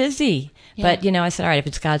little busy." Yeah. But, I said, all right, if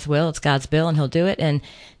it's God's will, it's God's bill, and he'll do it. And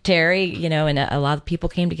Terry, and a lot of people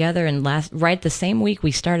came together, and right the same week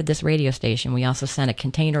we started this radio station, we also sent a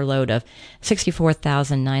container load of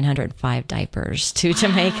 64,905 diapers to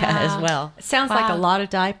Jamaica as well. It sounds like a lot of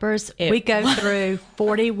diapers. We go through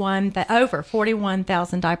over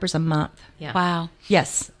 41,000 diapers a month. Yeah. Wow.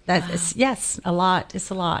 Yes. A lot. It's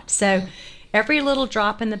a lot. So every little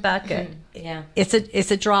drop in the bucket,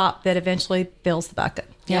 it's a drop that eventually fills the bucket.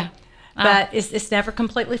 Yeah. But it's never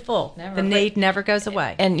completely full. The need never goes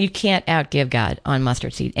away. And you can't outgive God on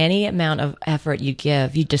Mustard Seed. Any amount of effort you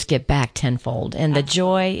give, you just get back tenfold. And the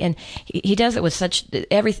joy, and he does it with such,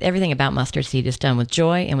 everything about Mustard Seed is done with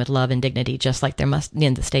joy and with love and dignity, just like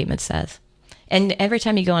the statement says. And every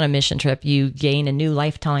time you go on a mission trip, you gain a new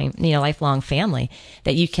lifelong family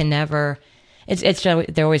that you can never,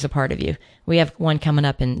 they're always a part of you. We have one coming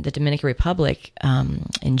up in the Dominican Republic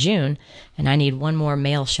in June, and I need one more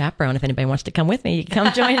male chaperone. If anybody wants to come with me, you can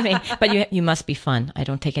come join me. But you must be fun. I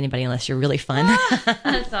don't take anybody unless you're really fun.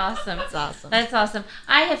 That's awesome. That's awesome.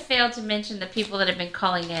 I have failed to mention the people that have been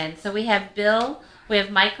calling in. So we have Bill, we have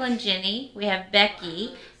Michael and Jenny, we have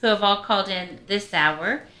Becky, who have all called in this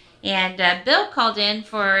hour. And Bill called in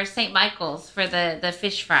for St. Michael's for the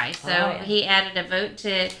fish fry. So he added a vote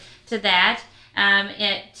to that.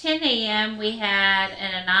 At 10 a.m., we had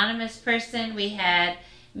an anonymous person. We had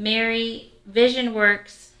Mary, Vision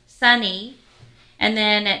Works, Sunny. And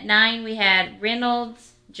then at 9, we had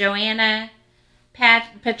Reynolds, Joanna,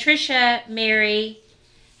 Patricia, Mary,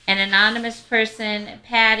 an anonymous person,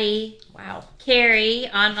 Patty, Wow. Carrie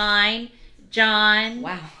online, John.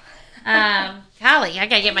 Wow. Golly, I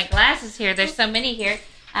gotta get my glasses here. There's so many here.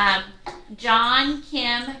 John,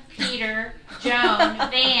 Kim, Peter, Joan,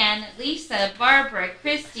 Van, Lisa, Barbara,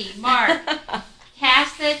 Christy, Mark,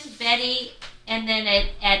 Cassett, Betty, and then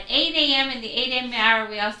at 8 a.m. in the 8 a.m. hour,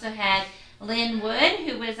 we also had Lynn Wood,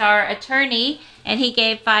 who was our attorney, and he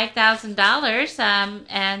gave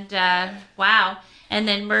 $5,000. Wow. And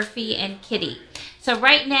then Murphy and Kitty. So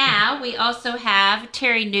right now, we also have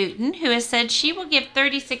Terry Newton, who has said she will give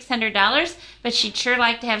 $3,600, but she'd sure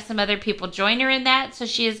like to have some other people join her in that. So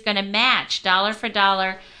she is going to match dollar for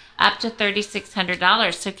dollar up to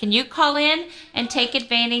 $3,600. So can you call in and take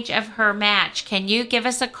advantage of her match? Can you give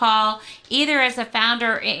us a call, either as a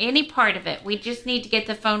founder or any part of it? We just need to get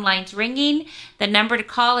the phone lines ringing. The number to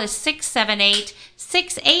call is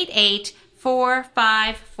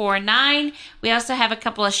 678-688-4549. We also have a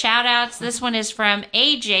couple of shout outs. This one is from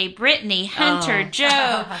AJ, Brittany, Hunter,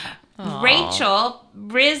 Joe, Rachel,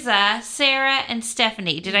 Riza, Sarah, and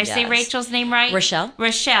Stephanie. Did I say Rachel's name right? Rochelle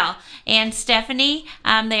and Stephanie.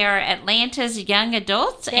 They are Atlanta's young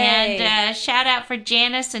adults. Yay. And shout out for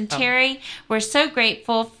Janice and Terry. We're so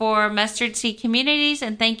grateful for Mustard Seed Communities,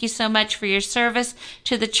 and thank you so much for your service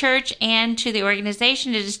to the church and to the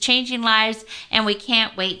organization. It is changing lives, and we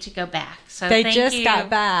can't wait to go back. So They thank just you. got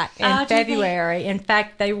back in Oh, did they? February. In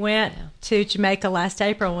fact, they went to Jamaica last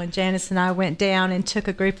April when Janice and I went down and took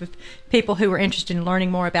a group of people who were interested in learning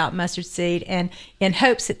more about Mustard Seed, and in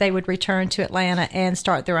hopes that they would return to Atlanta and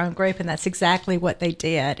start their own group. And that's exactly what they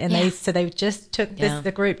did. And they just took this. Yeah.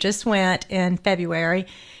 The group just went in February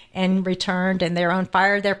and returned, and they're on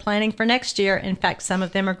fire. They're planning for next year. In fact, some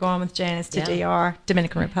of them are going with Janice to DR,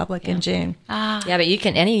 Dominican Republic, in June. Yeah, but you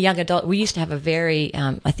can, any young adult, we used to have a very,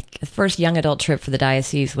 I think the first young adult trip for the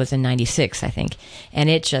diocese was in 96, I think. And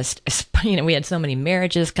it just, we had so many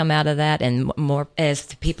marriages come out of that, and more as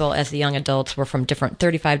the people, as the young adults were from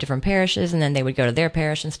 35 different parishes, and then they would go to their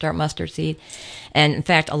parish and start Mustard Seed. And in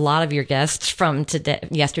fact, a lot of your guests from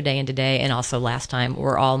yesterday and today, and also last time,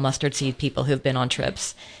 were all Mustard Seed people who've been on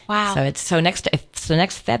trips. Wow. So next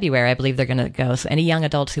February, I believe they're going to go. So any young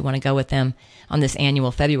adults who want to go with them on this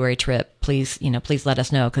annual February trip, please let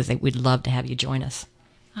us know, because we'd love to have you join us.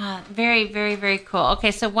 Very, very, very cool.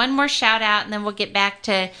 Okay, so one more shout out, and then we'll get back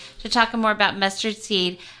to talking more about Mustard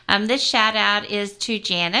Seed. This shout out is to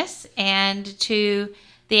Janice and to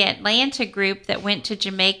the Atlanta group that went to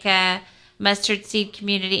Jamaica Mustard Seed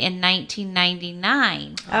Community in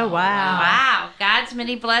 1999. Oh, wow. Wow. God's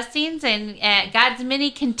many blessings and God's many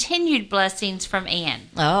continued blessings from Ann.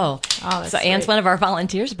 that's so Ann's sweet. one of our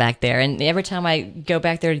volunteers back there, and every time I go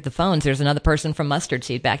back there to the phones, there's another person from Mustard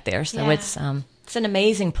Seed back there. So it's an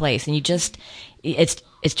amazing place, and it's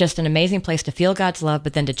just an amazing place to feel God's love,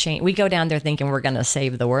 but then to change. We go down there thinking we're going to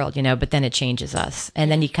save the world, but then it changes us, and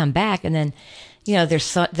then you come back, and then there's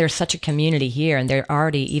such a community here, and they're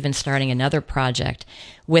already even starting another project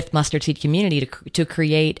with Mustard Seed Community to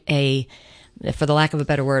create a, for the lack of a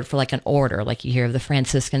better word, for like an order, like you hear of the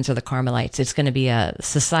Franciscans or the Carmelites. It's going to be a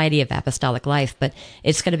society of apostolic life, but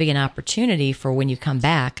it's going to be an opportunity for when you come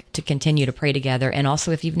back to continue to pray together. And also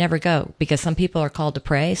if you've never go, because some people are called to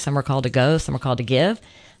pray, some are called to go, some are called to give,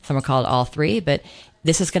 some are called all three, but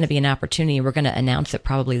this is going to be an opportunity. We're going to announce it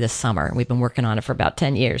probably this summer. We've been working on it for about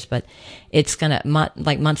 10 years, but it's going to,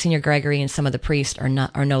 like Monsignor Gregory and some of the priests are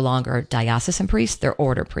no longer diocesan priests. They're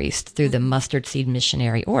order priests through the Mustard Seed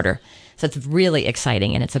Missionary Order. So it's really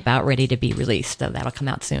exciting, and it's about ready to be released. So that'll come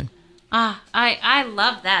out soon. I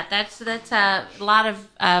love that. That's a lot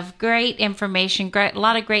of great information, a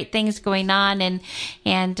lot of great things going on.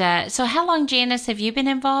 And so how long, Janice, have you been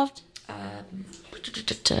involved?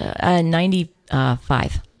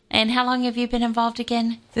 95. And how long have you been involved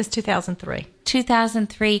again? Since 2003.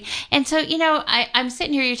 2003. And so, I'm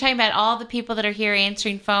sitting here, you're talking about all the people that are here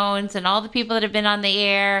answering phones and all the people that have been on the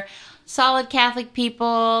air, solid Catholic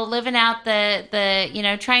people living out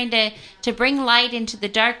the trying to bring light into the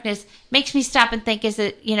darkness. Makes me stop and think, is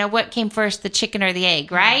it, what came first, the chicken or the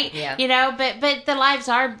egg, right? Yeah. But the lives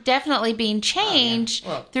are definitely being changed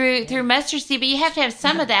through Mustard Seed, but you have to have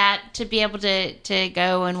some of that to be able to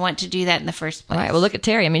go and want to do that in the first place. All right. Well, look at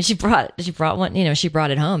Terry. I mean, she brought one, she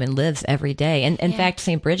brought it home and lives every day. And in fact,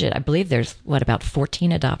 St. Bridget, I believe there's about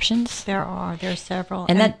 14 adoptions. There's several.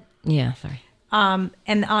 And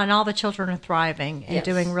all the children are thriving and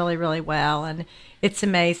doing really, really well. And it's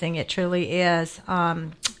amazing. It truly is.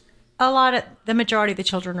 The majority of the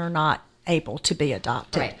children are not able to be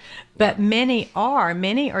adopted. Right. But many are.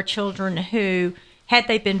 Many are children who, had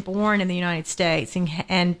they been born in the United States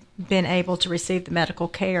and been able to receive the medical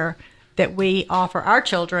care that we offer our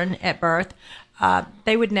children at birth,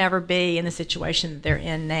 they would never be in the situation that they're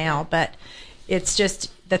in now. But it's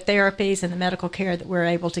just the therapies and the medical care that we're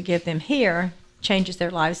able to give them here changes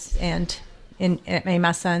their lives, and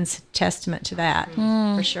my son's testament to that,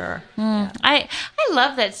 for sure. Yeah. I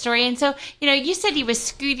love that story. And so, you said he was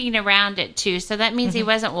scooting around it too, so that means he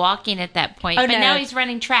wasn't walking at that point. Oh, but no. now he's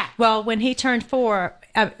running track. Well, when he turned 4,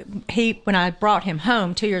 when I brought him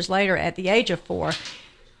home 2 years later at the age of 4,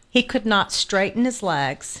 he could not straighten his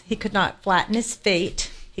legs. He could not flatten his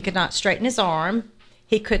feet. He could not straighten his arm.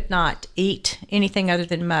 He could not eat anything other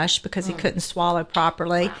than mush because he couldn't swallow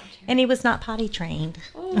properly. Wow. And he was not potty trained.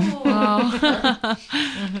 Oh.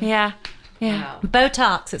 Yeah. Yeah. Wow.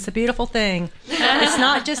 Botox, it's a beautiful thing. It's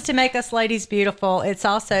not just to make us ladies beautiful. It's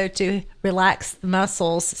also to relax the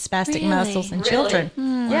muscles, spastic muscles in children.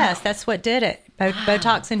 Yes, that's what did it.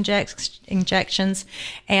 Botox injections.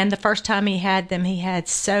 And the first time he had them, he had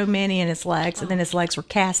so many in his legs, and then his legs were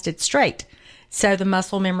casted straight. So the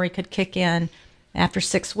muscle memory could kick in. After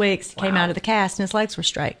 6 weeks, he came out of the cast and his legs were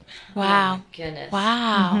straight. Wow. Oh, my goodness.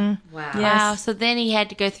 Wow. Mm-hmm. Wow. Yes. Wow. So then he had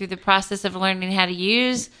to go through the process of learning how to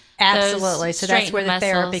use Absolutely. those So that's where the straightened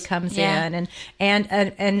therapy muscles. comes Yeah. in.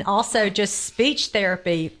 And also just speech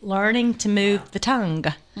therapy, learning to move the tongue.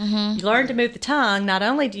 Mm-hmm. You learn to move the tongue. Not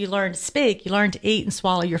only do you learn to speak, you learn to eat and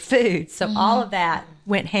swallow your food. So all of that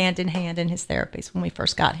went hand in hand in his therapies when we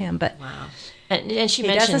first got him. But Wow. And she he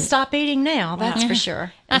mentioned, doesn't stop eating now, that's for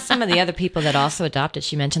sure. and some of the other people that also adopted,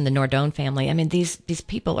 she mentioned the Nordone family. I mean, these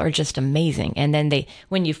people are just amazing. And then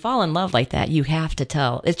when you fall in love like that, you have to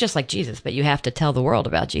tell. It's just like Jesus, but you have to tell the world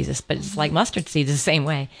about Jesus. But it's like mustard seeds the same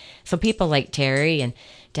way. So people like Terry and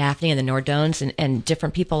Daphne and the Nordones and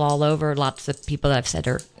different people all over, lots of people that I've said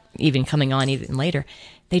are even coming on even later,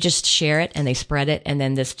 they just share it and they spread it, and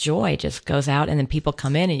then this joy just goes out, and then people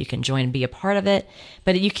come in and you can join and be a part of it.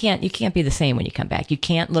 But you can't be the same when you come back. You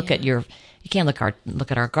can't look at our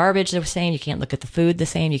garbage the same. You can't look at the food the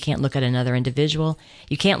same. You can't look at another individual.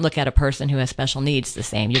 You can't look at a person who has special needs the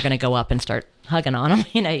same. You're going to go up and start hugging on them.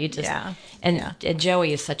 You just and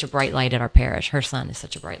Joey is such a bright light at our parish. Her son is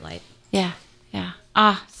such a bright light. Yeah. Yeah.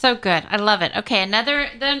 Ah, so good. I love it. Okay, another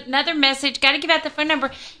message. Got to give out the phone number.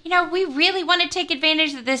 We really want to take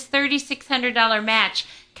advantage of this $3,600 match.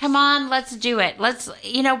 Come on, let's do it. Let's,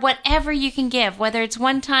 whatever you can give, whether it's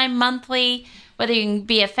one time, monthly, whether you can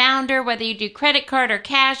be a founder, whether you do credit card or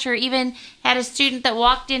cash, or even had a student that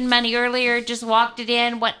walked in money earlier, just walked it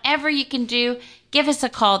in. Whatever you can do, give us a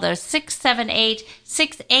call, though.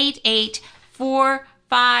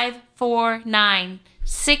 678-688-4549.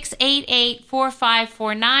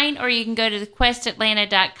 688-4549, or you can go to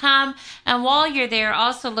thequestatlanta.com. And while you're there,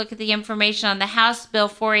 also look at the information on the House Bill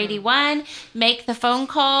 481. Make the phone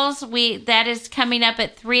calls. That is coming up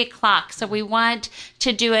at 3 o'clock. So we want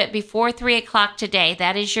to do it before 3 o'clock today.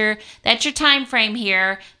 That's your time frame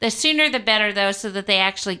here. The sooner the better, though, so that they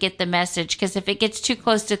actually get the message. Because if it gets too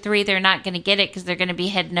close to 3, they're not going to get it because they're going to be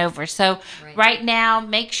heading over. So right now,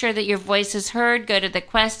 make sure that your voice is heard. Go to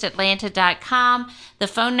thequestatlanta.com. The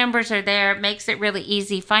phone numbers are there. It makes it really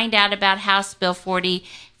easy. Find out about House Bill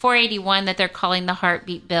 481 that they're calling the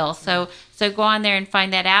heartbeat bill. So go on there and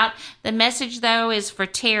find that out. The message, though, is for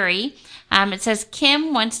Terry. It says,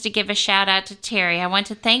 Kim wants to give a shout out to Terry. I want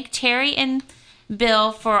to thank Terry and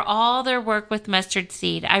Bill for all their work with Mustard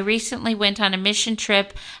Seed. I recently went on a mission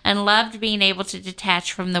trip and loved being able to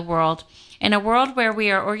detach from the world. In a world where we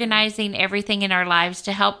are organizing everything in our lives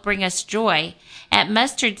to help bring us joy, at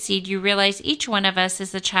Mustard Seed, you realize each one of us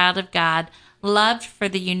is a child of God, loved for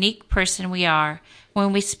the unique person we are.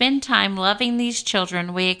 When we spend time loving these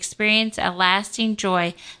children, we experience a lasting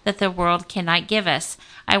joy that the world cannot give us.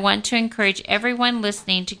 I want to encourage everyone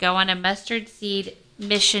listening to go on a Mustard Seed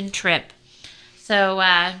mission trip. So,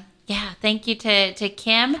 thank you to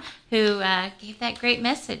Kim, who gave that great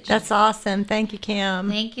message. That's awesome. Thank you, Kim.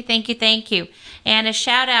 Thank you. And a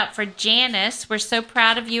shout out for Janice. We're so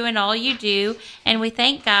proud of you and all you do, and we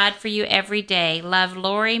thank God for you every day. Love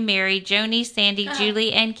Lori, Mary, Joni, Sandy,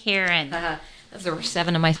 Julie, and Karen. Those were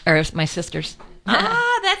 7 of my sisters.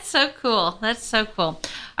 That's so cool.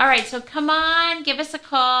 All right, so come on, give us a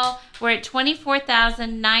call. We're at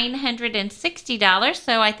 $24,960,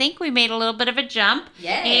 so I think we made a little bit of a jump.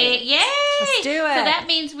 Yay! Yay! Let's do it. So that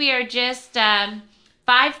means we are just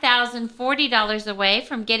 $5,040 away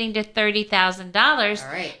from getting to $30,000. All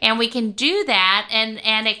right. And we can do that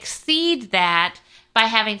and exceed that by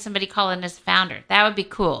having somebody call in as founder. That would be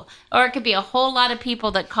cool. Or it could be a whole lot of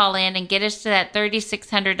people that call in and get us to that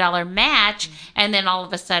 $3,600 match, and then all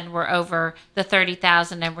of a sudden we're over the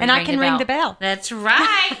 $30,000 and I can ring the bell. That's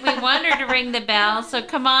right. We want her to ring the bell. So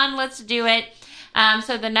come on, let's do it.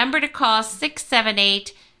 So the number to call is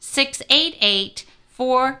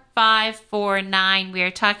 678-688-4549. We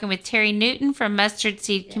are talking with Terry Newton from Mustard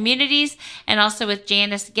Seed Communities, and also with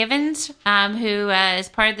Janice Givens, who is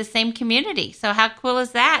part of the same community. So how cool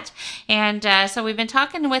is that? And so we've been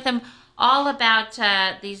talking with them all about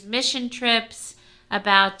these mission trips,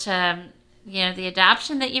 about the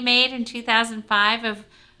adoption that you made in 2005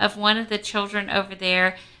 of one of the children over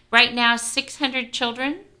there. Right now, 600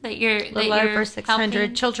 children that you're over 600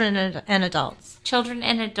 helping. Children and adults. Children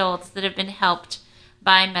and adults that have been helped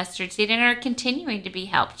by Mustard Seed and are continuing to be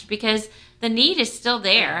helped, because the need is still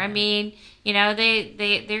there. I mean,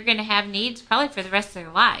 they're going to have needs probably for the rest of their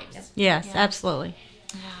lives. Yes, absolutely.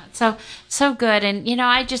 Yeah, so good. And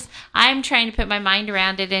I'm trying to put my mind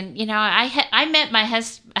around it. And I met my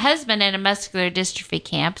husband in a muscular dystrophy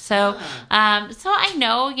camp, so I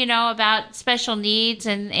know about special needs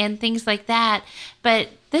and things like that. But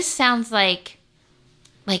this sounds like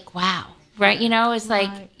wow, right? It's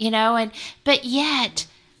like but yet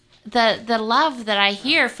the love that I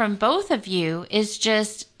hear from both of you is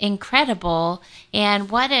just incredible,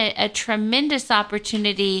 and what a tremendous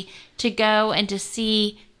opportunity to go and to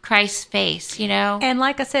see Christ's face, And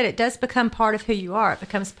like I said, it does become part of who you are. It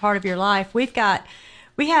becomes part of your life. We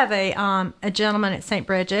have a gentleman at St.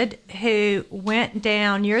 Bridget who went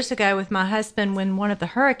down years ago with my husband when one of the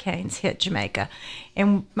hurricanes hit Jamaica.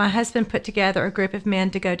 And my husband put together a group of men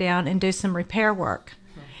to go down and do some repair work.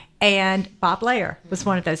 And Bob Lair was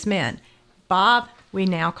one of those men. Bob, we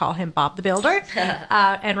now call him Bob the Builder,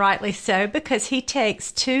 and rightly so, because he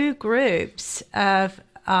takes two groups of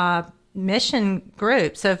mission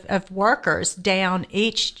groups of workers down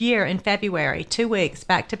each year in February, 2 weeks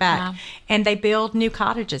back to back. Wow. And they build new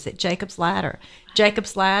cottages at Jacob's Ladder.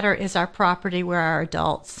 Jacob's Ladder is our property where our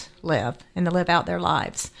adults live, and they live out their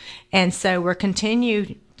lives. And so we're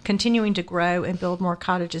continuing to grow and build more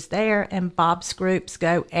cottages there, and Bob's groups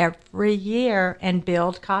go every year and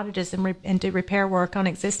build cottages and do repair work on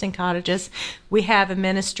existing cottages. We have a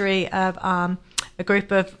ministry of a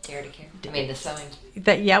group of the sewing.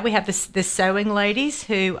 We have the sewing ladies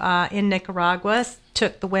who in Nicaragua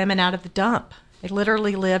took the women out of the dump. They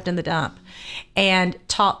literally lived in the dump and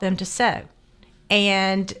taught them to sew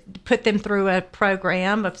and put them through a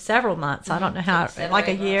program of several months. I don't know how, like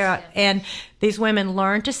a year. Yeah. And these women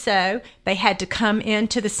learned to sew. They had to come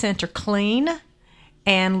into the center clean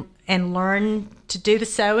and learn to do the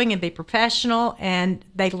sewing and be professional, and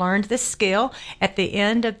they learned this skill. At the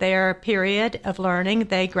end of their period of learning,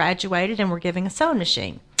 they graduated and were given a sewing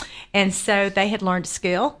machine. And so they had learned a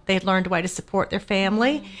skill. They had learned a way to support their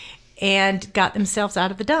family and got themselves out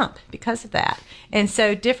of the dump because of that. And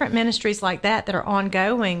so different ministries like that are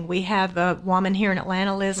ongoing. We have a woman here in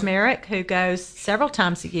Atlanta, Liz Merrick, who goes several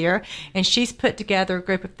times a year, and she's put together a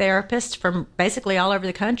group of therapists from basically all over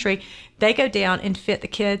the country. They go down and fit the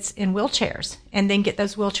kids in wheelchairs and then get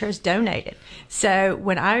those wheelchairs donated. So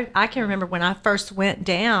when I can remember when I first went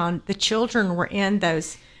down, the children were in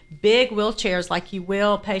those big wheelchairs like you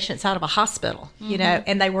will patients out of a hospital,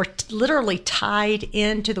 and they were literally tied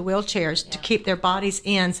into the wheelchairs to keep their bodies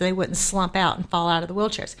in so they wouldn't slump out and fall out of the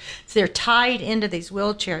wheelchairs. So they're tied into these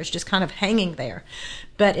wheelchairs, just kind of hanging there.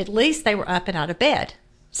 But at least they were up and out of bed.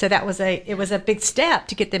 So it was a big step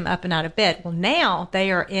to get them up and out of bed. Well, now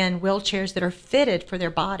they are in wheelchairs that are fitted for their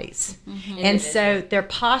bodies. Mm-hmm. And so their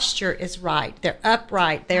posture is right. They're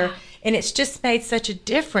upright. And it's just made such a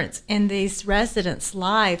difference in these residents'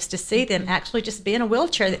 lives to see them actually just be in a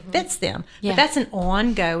wheelchair that fits them. Yeah. But that's an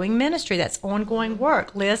ongoing ministry. That's ongoing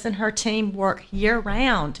work. Liz and her team work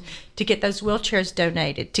year-round to get those wheelchairs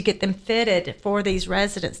donated, to get them fitted for these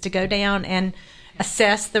residents, to go down and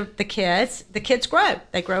assess the kids. The kids grow.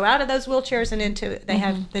 They grow out of those wheelchairs and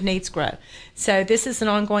have the needs grow. So this is an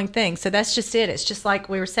ongoing thing. So that's just it. It's just like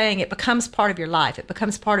we were saying, it becomes part of your life. It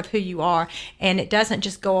becomes part of who you are, and it doesn't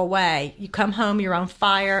just go away. You come home, you're on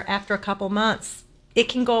fire. After a couple months, it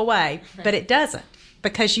can go away, but it doesn't,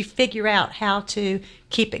 because you figure out how to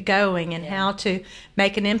keep it going and how to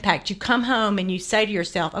make an impact. You come home and you say to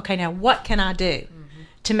yourself, okay, now what can I do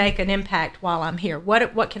to make an impact while I'm here?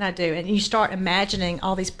 What can I do? And you start imagining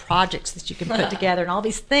all these projects that you can put together and all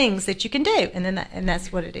these things that you can do. And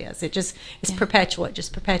that's what it is. It just is perpetual. It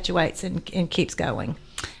just perpetuates and keeps going.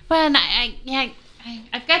 Well, and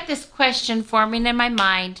I've got this question forming in my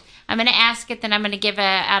mind. I'm going to ask it, then I'm going to give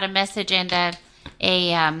out a message and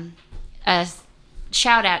a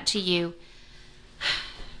shout out to you.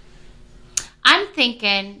 I'm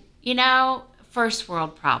thinking, first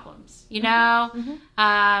world problems.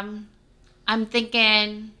 I'm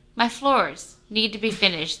thinking my floors need to be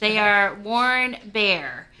finished. They are worn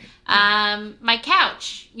bare. My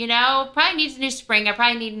couch, probably needs a new spring. I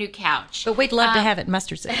probably need a new couch. But we'd love to have it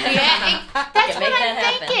mustard seed. Yeah, that's what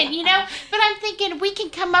I'm thinking, But I'm thinking we can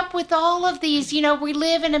come up with all of these. We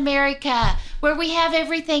live in America where we have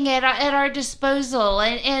everything at our disposal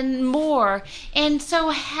and more. And so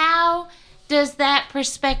how does that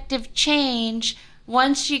perspective change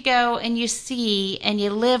once you go and you see and you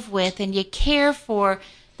live with and you care for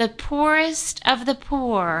the poorest of the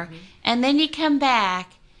poor, and then you come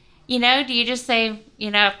back, do you just say,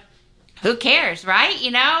 who cares, right?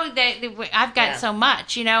 That I've got so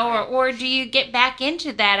much, or do you get back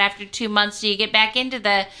into that after 2 months? Do you get back into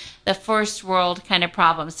the first world kind of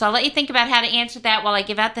problems? So I'll let you think about how to answer that while I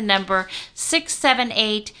give out the number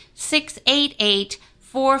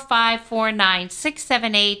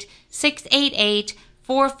 678-688-4549,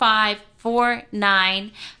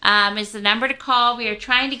 678-688-4549 is the number to call. We are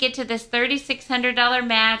trying to get to this $3,600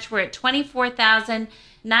 match. We're at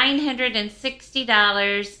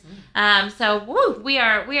 $24,960. So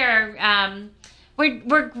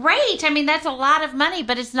we're great. I mean, that's a lot of money,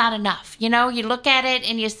 but it's not enough. You look at it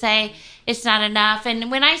and you say it's not enough.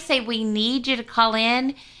 And when I say we need you to call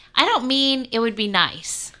in, I don't mean it would be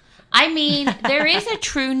nice. I mean, there is a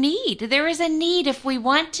true need. There is a need. If we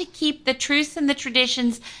want to keep the truths and the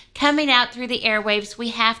traditions coming out through the airwaves,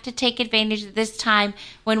 we have to take advantage of this time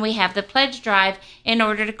when we have the pledge drive in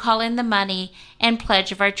order to call in the money and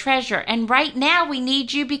pledge of our treasure. And right now we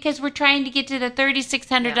need you because we're trying to get to the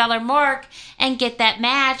 $3,600 mark and get that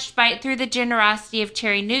matched through the generosity of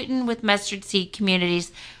Terry Newton with Mustard Seed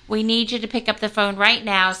Communities. We need you to pick up the phone right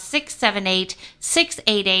now,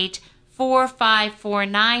 678-688-4549,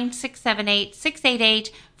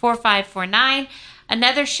 678-688-4549.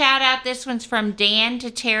 Another shout out, this one's from Dan to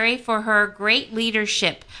Terry for her great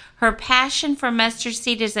leadership. Her passion for Mustard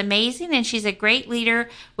Seed is amazing, and she's a great leader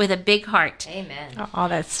with a big heart. Amen. Oh,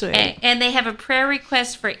 that's sweet. And they have a prayer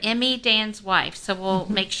request for Emmy, Dan's wife, so we'll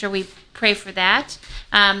make sure we pray for that.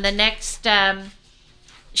 The next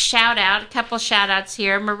shout out, a couple shout outs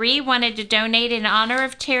here. Marie wanted to donate in honor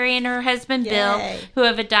of Terry and her husband Bill, who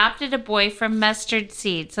have adopted a boy from Mustard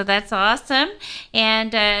Seed. So that's awesome.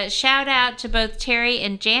 And shout out to both Terry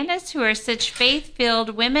and Janice, who are such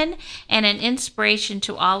faith-filled women and an inspiration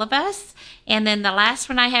to all of us. And then the last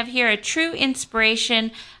one I have here, a true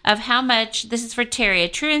inspiration of how much, this is for Terry, a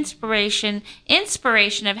true inspiration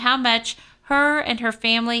of how much her and her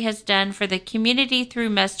family has done for the community through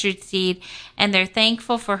Mustard Seed, and they're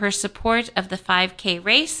thankful for her support of the 5K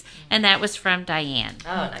race, and that was from Diane.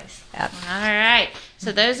 Oh, nice. Yep. All right.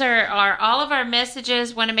 So those are all of our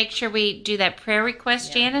messages. Want to make sure we do that prayer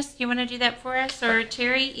request. Janice, do you want to do that for us, or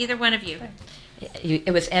Terry? Either one of you.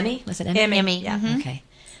 It was Emmy? Was it Emmy? Emmy. Yeah. Mm-hmm. Okay.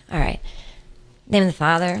 All right. In the name of the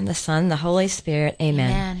Father, and the Son, and the Holy Spirit.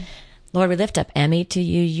 Amen. Amen. Lord, we lift up Emmy to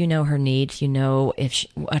you. You know her needs. You know if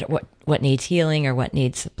what needs healing or what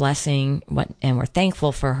needs blessing. And we're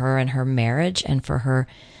thankful for her and her marriage and for her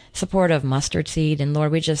support of Mustard Seed. And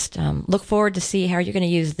Lord, we just look forward to see how you're going to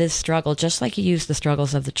use this struggle, just like you used the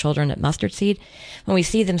struggles of the children at Mustard Seed. When we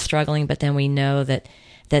see them struggling, but then we know that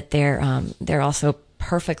they're also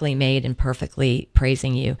perfectly made and perfectly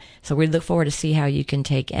praising you. So we look forward to see how you can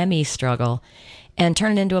take Emmy's struggle and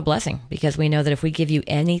turn it into a blessing, because we know that if we give you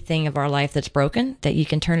anything of our life that's broken, that you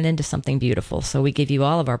can turn it into something beautiful. So we give you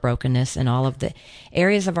all of our brokenness and all of the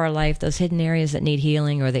areas of our life, those hidden areas that need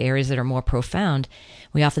healing or the areas that are more profound.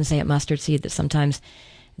 We often say at Mustard Seed that sometimes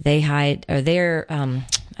they hide, or their, I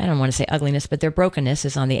don't want to say ugliness, but their brokenness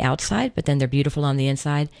is on the outside, but then they're beautiful on the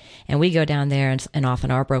inside. And we go down there, and often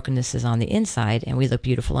our brokenness is on the inside, and we look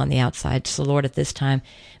beautiful on the outside. So Lord, at this time,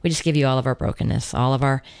 we just give you all of our brokenness, all of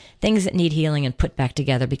our things that need healing and put back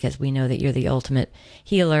together, because we know that you're the ultimate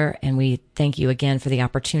healer. And we thank you again for the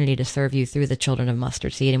opportunity to serve you through the children of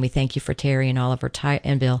Mustard Seed. And we thank you for Terry and all of her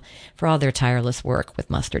and Bill for all their tireless work with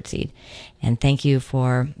Mustard Seed. And thank you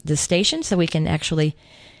for the station, so we can actually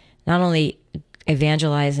not only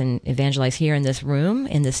evangelize here in this room,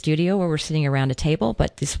 in the studio where we're sitting around a table,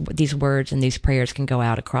 but these words and these prayers can go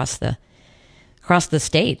out across the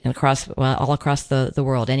state and all across the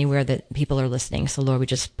world, anywhere that people are listening. So Lord, we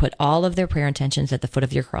just put all of their prayer intentions at the foot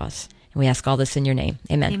of your cross, and we ask all this in your name.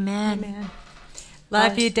 Amen. Amen. Amen.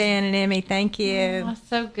 Love you, Dan and Emmy. Thank you. Oh,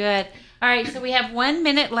 so good. All right, so we have 1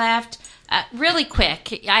 minute left. Really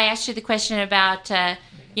quick, I asked you the question about,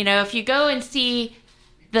 if you go and see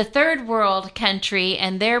the third world country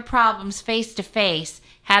and their problems face to face,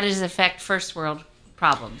 how does it affect first world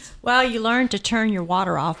problems? Well, you learn to turn your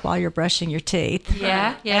water off while you're brushing your teeth.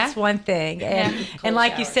 Yeah. That's one thing. And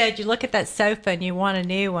like you said, you look at that sofa and you want a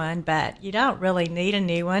new one, but you don't really need a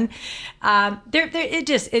new one.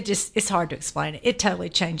 It's hard to explain it. It totally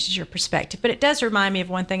changes your perspective. But it does remind me of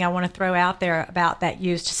one thing I want to throw out there about that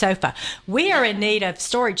used sofa. We are in need of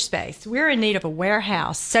storage space. We're in need of a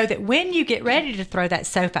warehouse so that when you get ready to throw that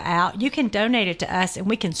sofa out, you can donate it to us and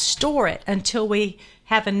we can store it until we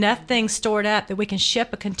have enough things stored up that we can ship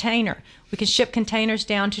a container. We can ship containers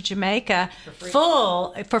down to Jamaica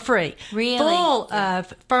for free. Really? Full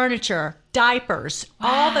of furniture, diapers,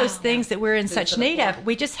 all those things that we're in such need of.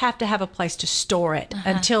 We just have to have a place to store it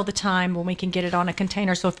until the time when we can get it on a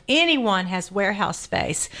container. So if anyone has warehouse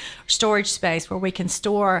space, storage space where we can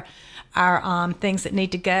store our things that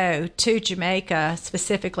need to go to Jamaica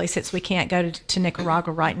specifically, since we can't go to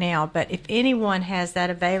Nicaragua right now. But if anyone has that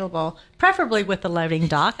available, preferably with the loading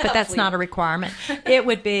dock, but that's not a requirement, it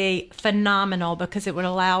would be phenomenal because it would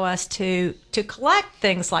allow us to collect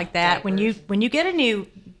things like that. When you get a new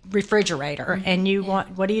refrigerator and you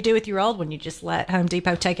want, what do you do with your old one? You just let Home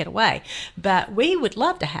Depot take it away. But we would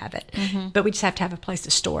love to have it, but we just have to have a place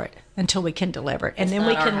to store it until we can deliver it, and then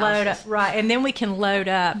we can load up and then we can load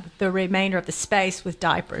up the remainder of the space with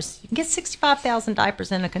diapers. You can get 65,000 diapers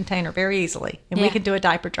in a container very easily, and we can do a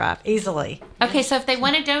diaper drive easily. Okay, so if they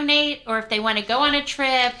want to donate, or if they want to go on a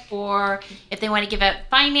trip, or if they want to give up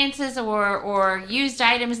finances or used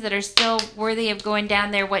items that are still worthy of going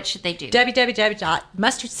down there, what should they do?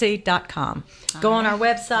 www.mustardseed.com. Go on our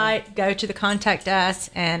website, go to the contact us,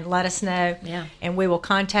 and let us know. Yeah. And we will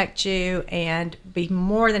contact you and be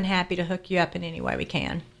more than happy to hook you up in any way we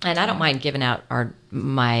can. And I don't mind giving out I'll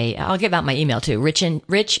give out my email too,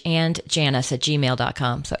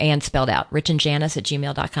 richandjanice@gmail.com. So Ann spelled out,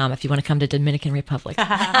 richandjanice@gmail.com if you want to come to Dominican Republic.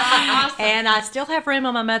 Awesome. And I still have room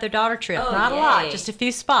on my mother-daughter trip. Not a lot, just a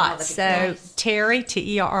few spots. So Terry,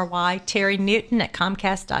 Terry, Terry Newton at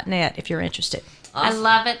Comcast.net if you're interested. Awesome. I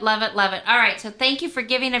love it, love it, love it. All right, so thank you for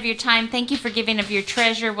giving of your time. Thank you for giving of your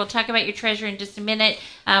treasure. We'll talk about your treasure in just a minute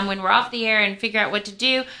when we're off the air and figure out what to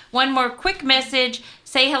do. One more quick message.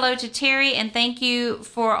 Say hello to Terry and thank you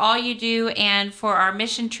for all you do and for our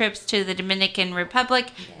mission trips to the Dominican Republic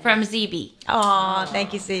from ZB. Oh,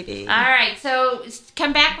 thank you, ZB. All right, so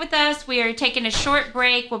come back with us. We are taking a short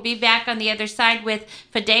break. We'll be back on the other side with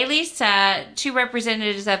Fidelis, two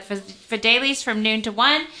representatives of Fidelis from noon to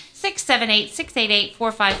 1,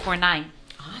 678-688-4549.